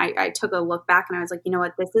extent? And I took a look back and I was like, you know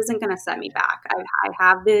what, this isn't going to set me back. I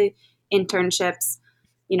have the internships,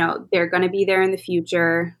 they're going to be there in the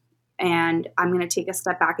future. And I'm going to take a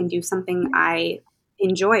step back and do something I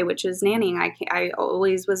enjoy, which is nannying. I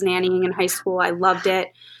always was nannying in high school. I loved it.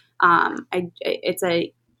 It's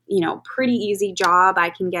a, pretty easy job. I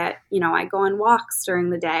can get, I go on walks during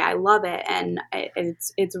the day. I love it. And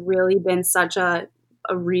it's really been such a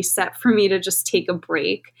reset for me to just take a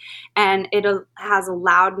break. And it has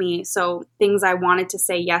allowed me. So things I wanted to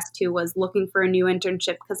say yes to was looking for a new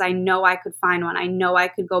internship because I know I could find one. I know I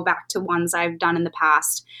could go back to ones I've done in the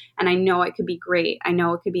past. And I know it could be great. I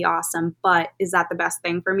know it could be awesome. But is that the best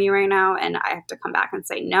thing for me right now? And I have to come back and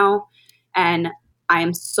say no. And I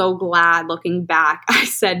am so glad looking back, I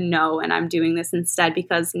said no. And I'm doing this instead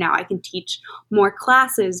because now I can teach more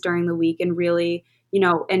classes during the week and really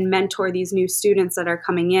and mentor these new students that are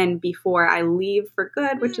coming in before I leave for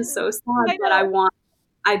good, which is so sad.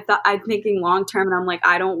 But I'm thinking long term, and I'm like,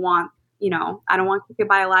 I don't want Kick It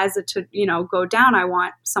by Eliza to, go down. I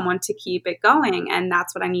want someone to keep it going. And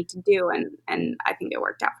that's what I need to do. And I think it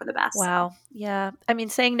worked out for the best. Wow. Yeah. I mean,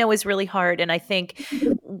 saying no is really hard. And I think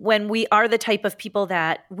when we are the type of people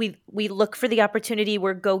that we look for the opportunity,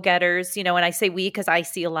 we're go-getters, and I say we, because I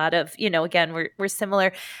see a lot of, again, we're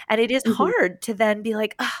similar, and it is hard to then be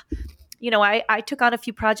like, I took on a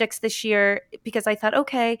few projects this year because I thought,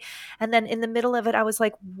 okay. And then in the middle of it, I was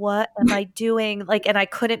like, what am I doing? And I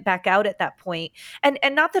couldn't back out at that point. And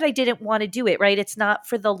not that I didn't want to do it, right? It's not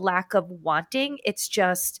for the lack of wanting. It's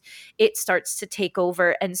just, it starts to take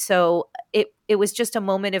over. And so it was just a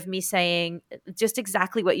moment of me saying just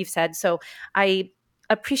exactly what you've said. So I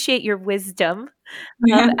appreciate your wisdom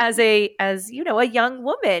as a young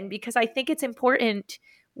woman, because I think it's important.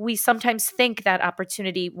 We sometimes think that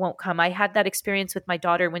opportunity won't come. I had that experience with my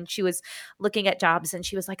daughter when she was looking at jobs and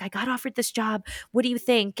she was like, I got offered this job. What do you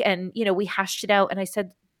think? And, we hashed it out. And I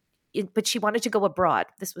said, but she wanted to go abroad.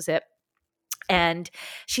 This was it. And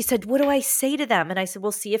she said, what do I say to them? And I said,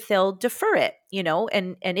 we'll see if they'll defer it,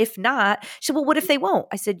 and if not, she said, well, what if they won't?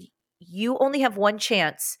 I said, you only have one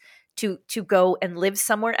chance to go and live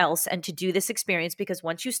somewhere else and to do this experience, because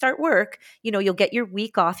once you start work, you'll get your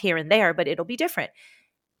week off here and there, but it'll be different.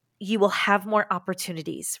 You will have more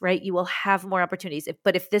opportunities, right? You will have more opportunities.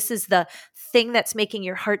 But if this is the thing that's making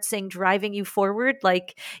your heart sing, driving you forward,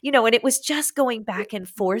 and it was just going back and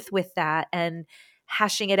forth with that and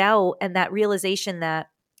hashing it out, and that realization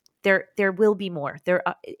that there will be more.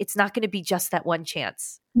 It's not going to be just that one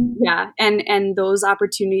chance. Yeah. And those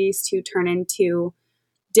opportunities to turn into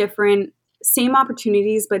same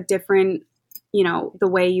opportunities, but different, the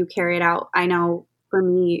way you carry it out. I know for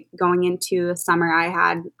me, going into the summer, I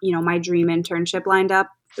had, my dream internship lined up.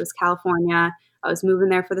 It was California. I was moving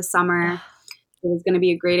there for the summer. It was going to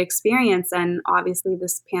be a great experience. And obviously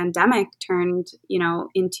this pandemic turned,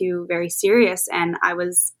 into very serious. And I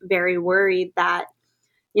was very worried that,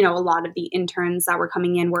 a lot of the interns that were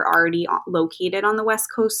coming in were already located on the West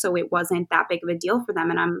Coast. So it wasn't that big of a deal for them.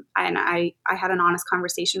 And I had an honest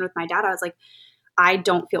conversation with my dad. I was like, I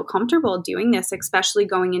don't feel comfortable doing this, especially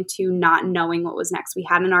going into not knowing what was next. We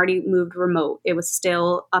hadn't already moved remote. It was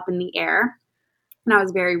still up in the air. And I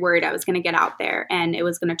was very worried I was going to get out there and it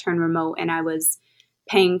was going to turn remote. And I was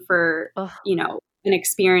paying for, an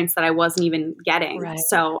experience that I wasn't even getting. Right.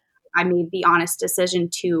 So I made the honest decision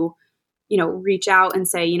to, reach out and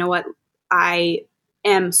say, you know what, I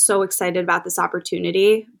am so excited about this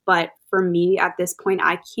opportunity. But for me at this point,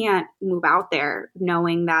 I can't move out there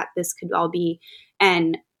knowing that this could all be.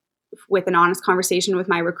 And with an honest conversation with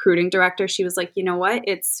my recruiting director, she was like, you know what,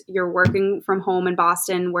 you're working from home in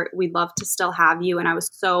Boston, where we'd love to still have you. And I was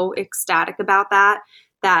so ecstatic about that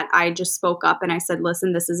I just spoke up and I said,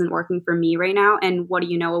 listen, this isn't working for me right now. And what do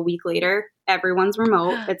you know, a week later, everyone's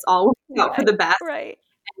remote. It's all working out for the best. Right.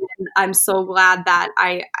 And I'm so glad that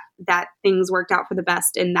that things worked out for the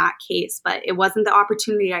best in that case. But it wasn't the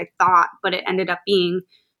opportunity I thought, but it ended up being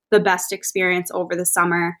the best experience over the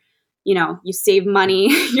summer. you save money.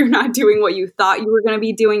 You're not doing what you thought you were going to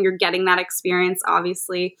be doing. You're getting that experience,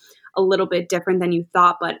 obviously a little bit different than you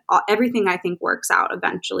thought, but everything I think works out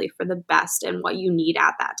eventually for the best and what you need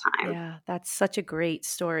at that time. Yeah, that's such a great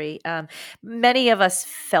story. Many of us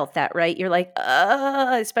felt that, right? You're like,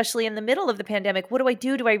 especially in the middle of the pandemic, what do I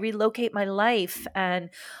do? Do I relocate my life? And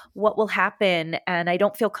what will happen? And I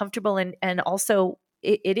don't feel comfortable. And also,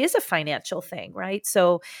 it is a financial thing, right?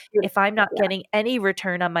 So if I'm not Yeah. getting any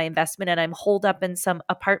return on my investment and I'm holed up in some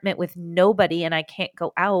apartment with nobody and I can't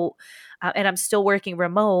go out and I'm still working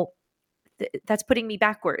remote, that's putting me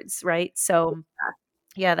backwards, right? So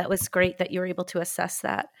yeah, that was great that you were able to assess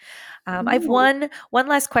that. I've one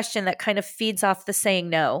last question that kind of feeds off the saying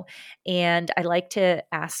no, and I like to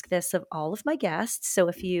ask this of all of my guests. So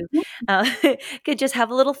if you uh, could just have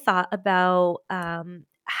a little thought about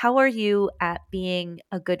how are you at being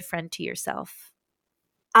a good friend to yourself?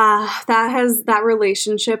 That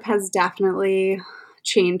relationship has definitely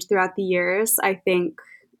changed throughout the years. I think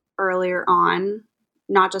earlier on,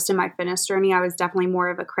 not just in my fitness journey, I was definitely more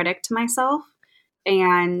of a critic to myself.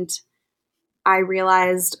 And I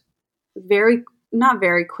realized not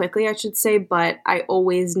very quickly, I should say, but I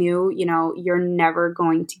always knew, you're never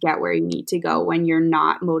going to get where you need to go when you're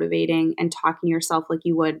not motivating and talking to yourself like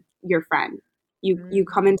you would your friend. You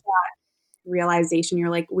come into that realization, you're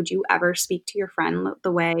like, would you ever speak to your friend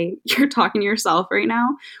the way you're talking to yourself right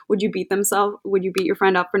now? Would you beat your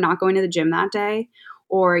friend up for not going to the gym that day,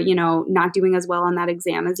 or, not doing as well on that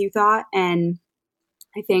exam as you thought? And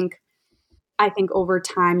I think over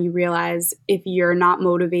time you realize if you're not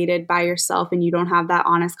motivated by yourself and you don't have that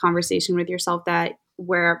honest conversation with yourself that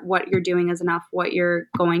where what you're doing is enough, what you're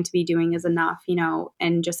going to be doing is enough,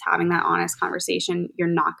 and just having that honest conversation, you're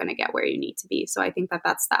not going to get where you need to be. So I think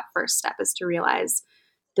that's that first step, is to realize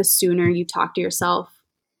the sooner you talk to yourself,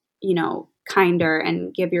 kinder,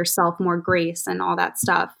 and give yourself more grace and all that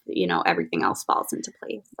stuff, everything else falls into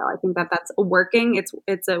place. So I think that's working.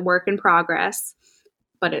 It's a work in progress,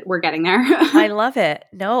 but we're getting there. I love it.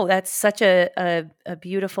 No, that's such a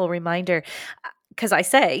beautiful reminder. Because I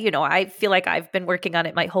say, I feel like I've been working on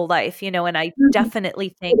it my whole life, and I definitely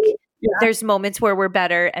think there's moments where we're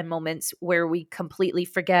better and moments where we completely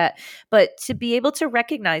forget. But to be able to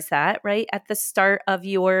recognize that, right, at the start of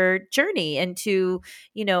your journey into,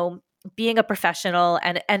 being a professional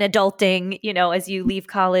and adulting, as you leave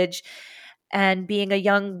college, and being a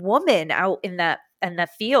young woman out in that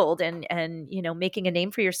field and making a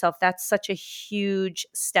name for yourself, that's such a huge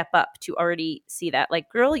step up to already see that, like,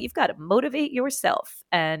 girl, you've got to motivate yourself.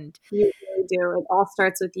 And you really do. It all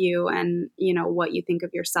starts with you and what you think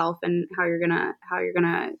of yourself and how you're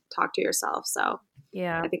gonna talk to yourself. So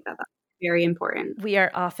yeah, I think that's very important. we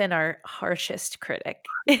are often our harshest critic.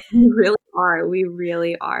 We really are,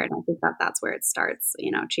 and I think that's where it starts,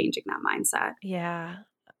 changing that mindset. Yeah.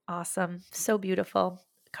 Awesome. So beautiful.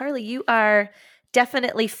 Carly, you are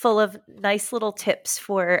definitely full of nice little tips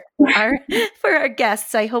for our for our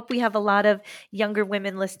guests. I hope we have a lot of younger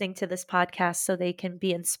women listening to this podcast so they can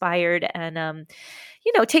be inspired and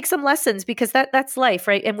take some lessons, because that's life,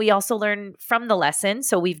 right? And we also learn from the lesson.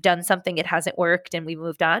 So we've done something, it hasn't worked, and we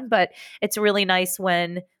moved on, but it's really nice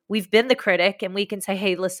when we've been the critic and we can say,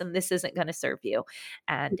 hey, listen, this isn't going to serve you,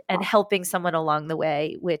 and helping someone along the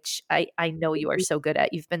way, which I know you are so good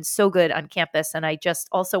at. You've been so good on campus. And I just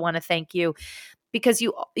also want to thank you, because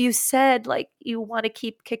you said, like, you want to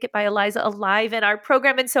keep Kick It by Eliza alive in our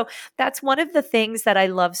program. And so that's one of the things that I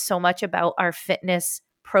love so much about our fitness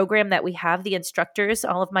program that we have. The instructors,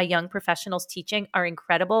 all of my young professionals teaching, are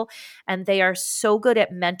incredible, and they are so good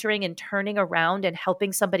at mentoring and turning around and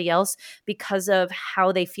helping somebody else because of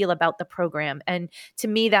how they feel about the program. And to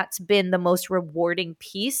me, that's been the most rewarding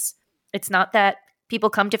piece. It's not that people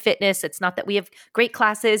come to fitness, it's not that we have great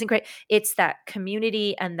classes and great, it's that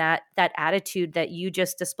community and that attitude that you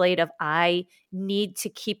just displayed of, I need to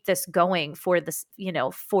keep this going for this,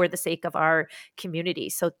 for the sake of our community.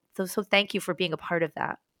 So thank you for being a part of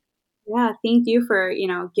that. Yeah, thank you for,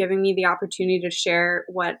 giving me the opportunity to share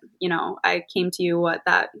what, I came to you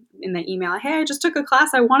that in the email, hey, I just took a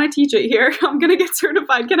class, I want to teach it here. I'm going to get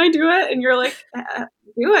certified. Can I do it? And you're like,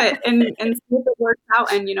 do it and see if it works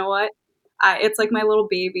out. And you know what? It's like my little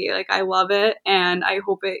baby. Like, I love it, and I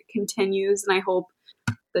hope it continues. And I hope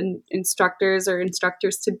the instructors or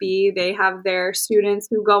instructors to be, they have their students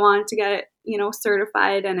who go on to get,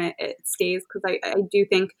 certified, and it stays, because I do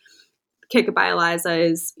think Kick It by Eliza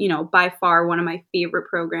is, by far one of my favorite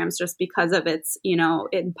programs, just because of its,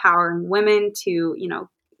 empowering women to,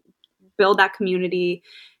 build that community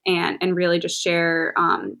and really just share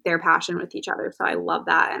their passion with each other. So I love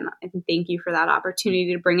that. And thank you for that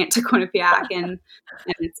opportunity to bring it to Quinnipiac. And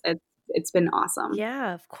it's been awesome.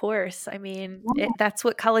 Yeah, of course. I mean, that's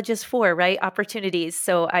what college is for, right? Opportunities.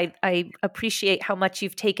 So I appreciate how much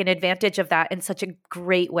you've taken advantage of that in such a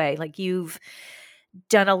great way. Like you've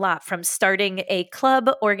done a lot, from starting a club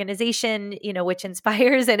organization, which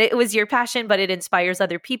inspires, and it was your passion, but it inspires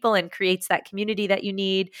other people and creates that community that you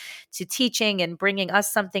need, to teaching and bringing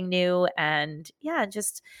us something new. And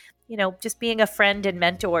just being a friend and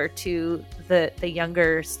mentor to the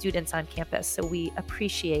younger students on campus. So we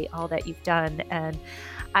appreciate all that you've done. And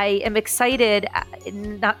I am excited,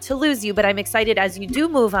 not to lose you, but I'm excited as you do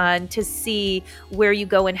move on to see where you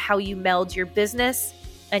go and how you meld your business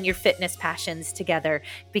and your fitness passions together,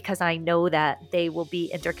 because I know that they will be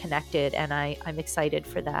interconnected, and I'm excited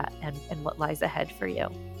for that and what lies ahead for you.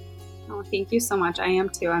 Oh, thank you so much. I am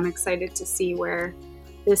too. I'm excited to see where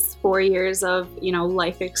this 4 years of,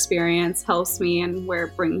 life experience helps me and where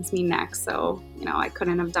it brings me next. So, I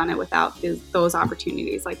couldn't have done it without those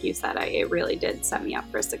opportunities. Like you said, it really did set me up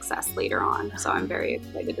for success later on. So I'm very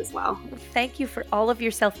excited as well. Thank you for all of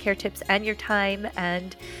your self-care tips and your time.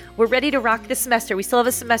 And we're ready to rock this semester. We still have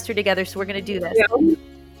a semester together, so we're going to do this. Yeah.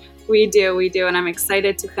 We do. And I'm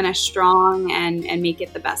excited to finish strong and make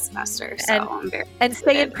it the best semester. So I'm very excited. And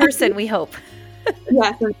stay in person, we hope.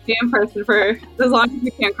 Yes, and stay in person for as long as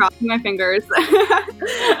you can, crossing my fingers.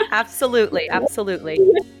 Absolutely.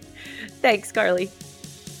 Thanks, Carly.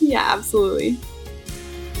 Yeah, absolutely.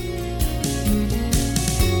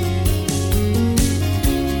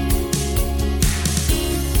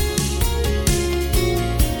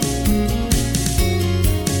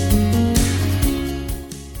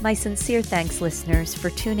 My sincere thanks, listeners, for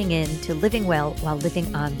tuning in to Living Well While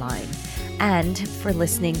Living Online, and for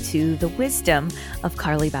listening to the wisdom of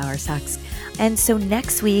Carly Bowersox. And so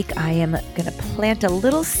next week, I am going to plant a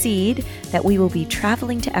little seed that we will be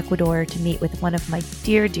traveling to Ecuador to meet with one of my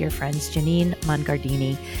dear, dear friends, Janine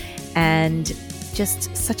Mongardini, and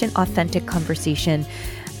just such an authentic conversation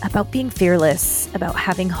about being fearless, about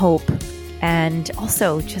having hope, and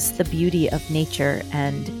also just the beauty of nature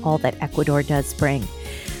and all that Ecuador does bring.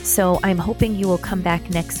 So I'm hoping you will come back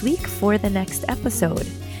next week for the next episode.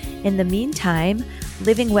 In the meantime,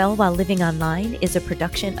 Living Well While Living Online is a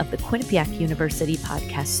production of the Quinnipiac University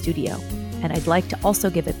Podcast Studio. And I'd like to also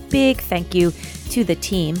give a big thank you to the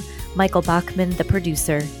team: Michael Bachman, the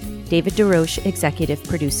producer; David DeRoche, executive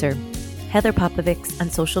producer; Heather Popovics on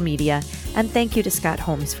social media; and thank you to Scott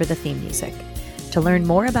Holmes for the theme music. To learn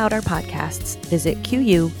more about our podcasts, visit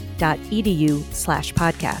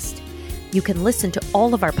qu.edu/podcast. You can listen to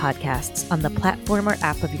all of our podcasts on the platform or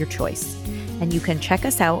app of your choice. And you can check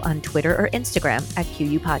us out on Twitter or Instagram at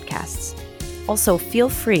QU Podcasts. Also, feel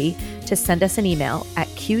free to send us an email at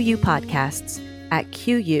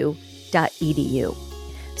qupodcasts@qu.edu.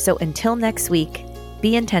 So until next week,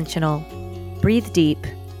 be intentional, breathe deep,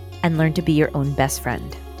 and learn to be your own best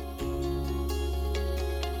friend.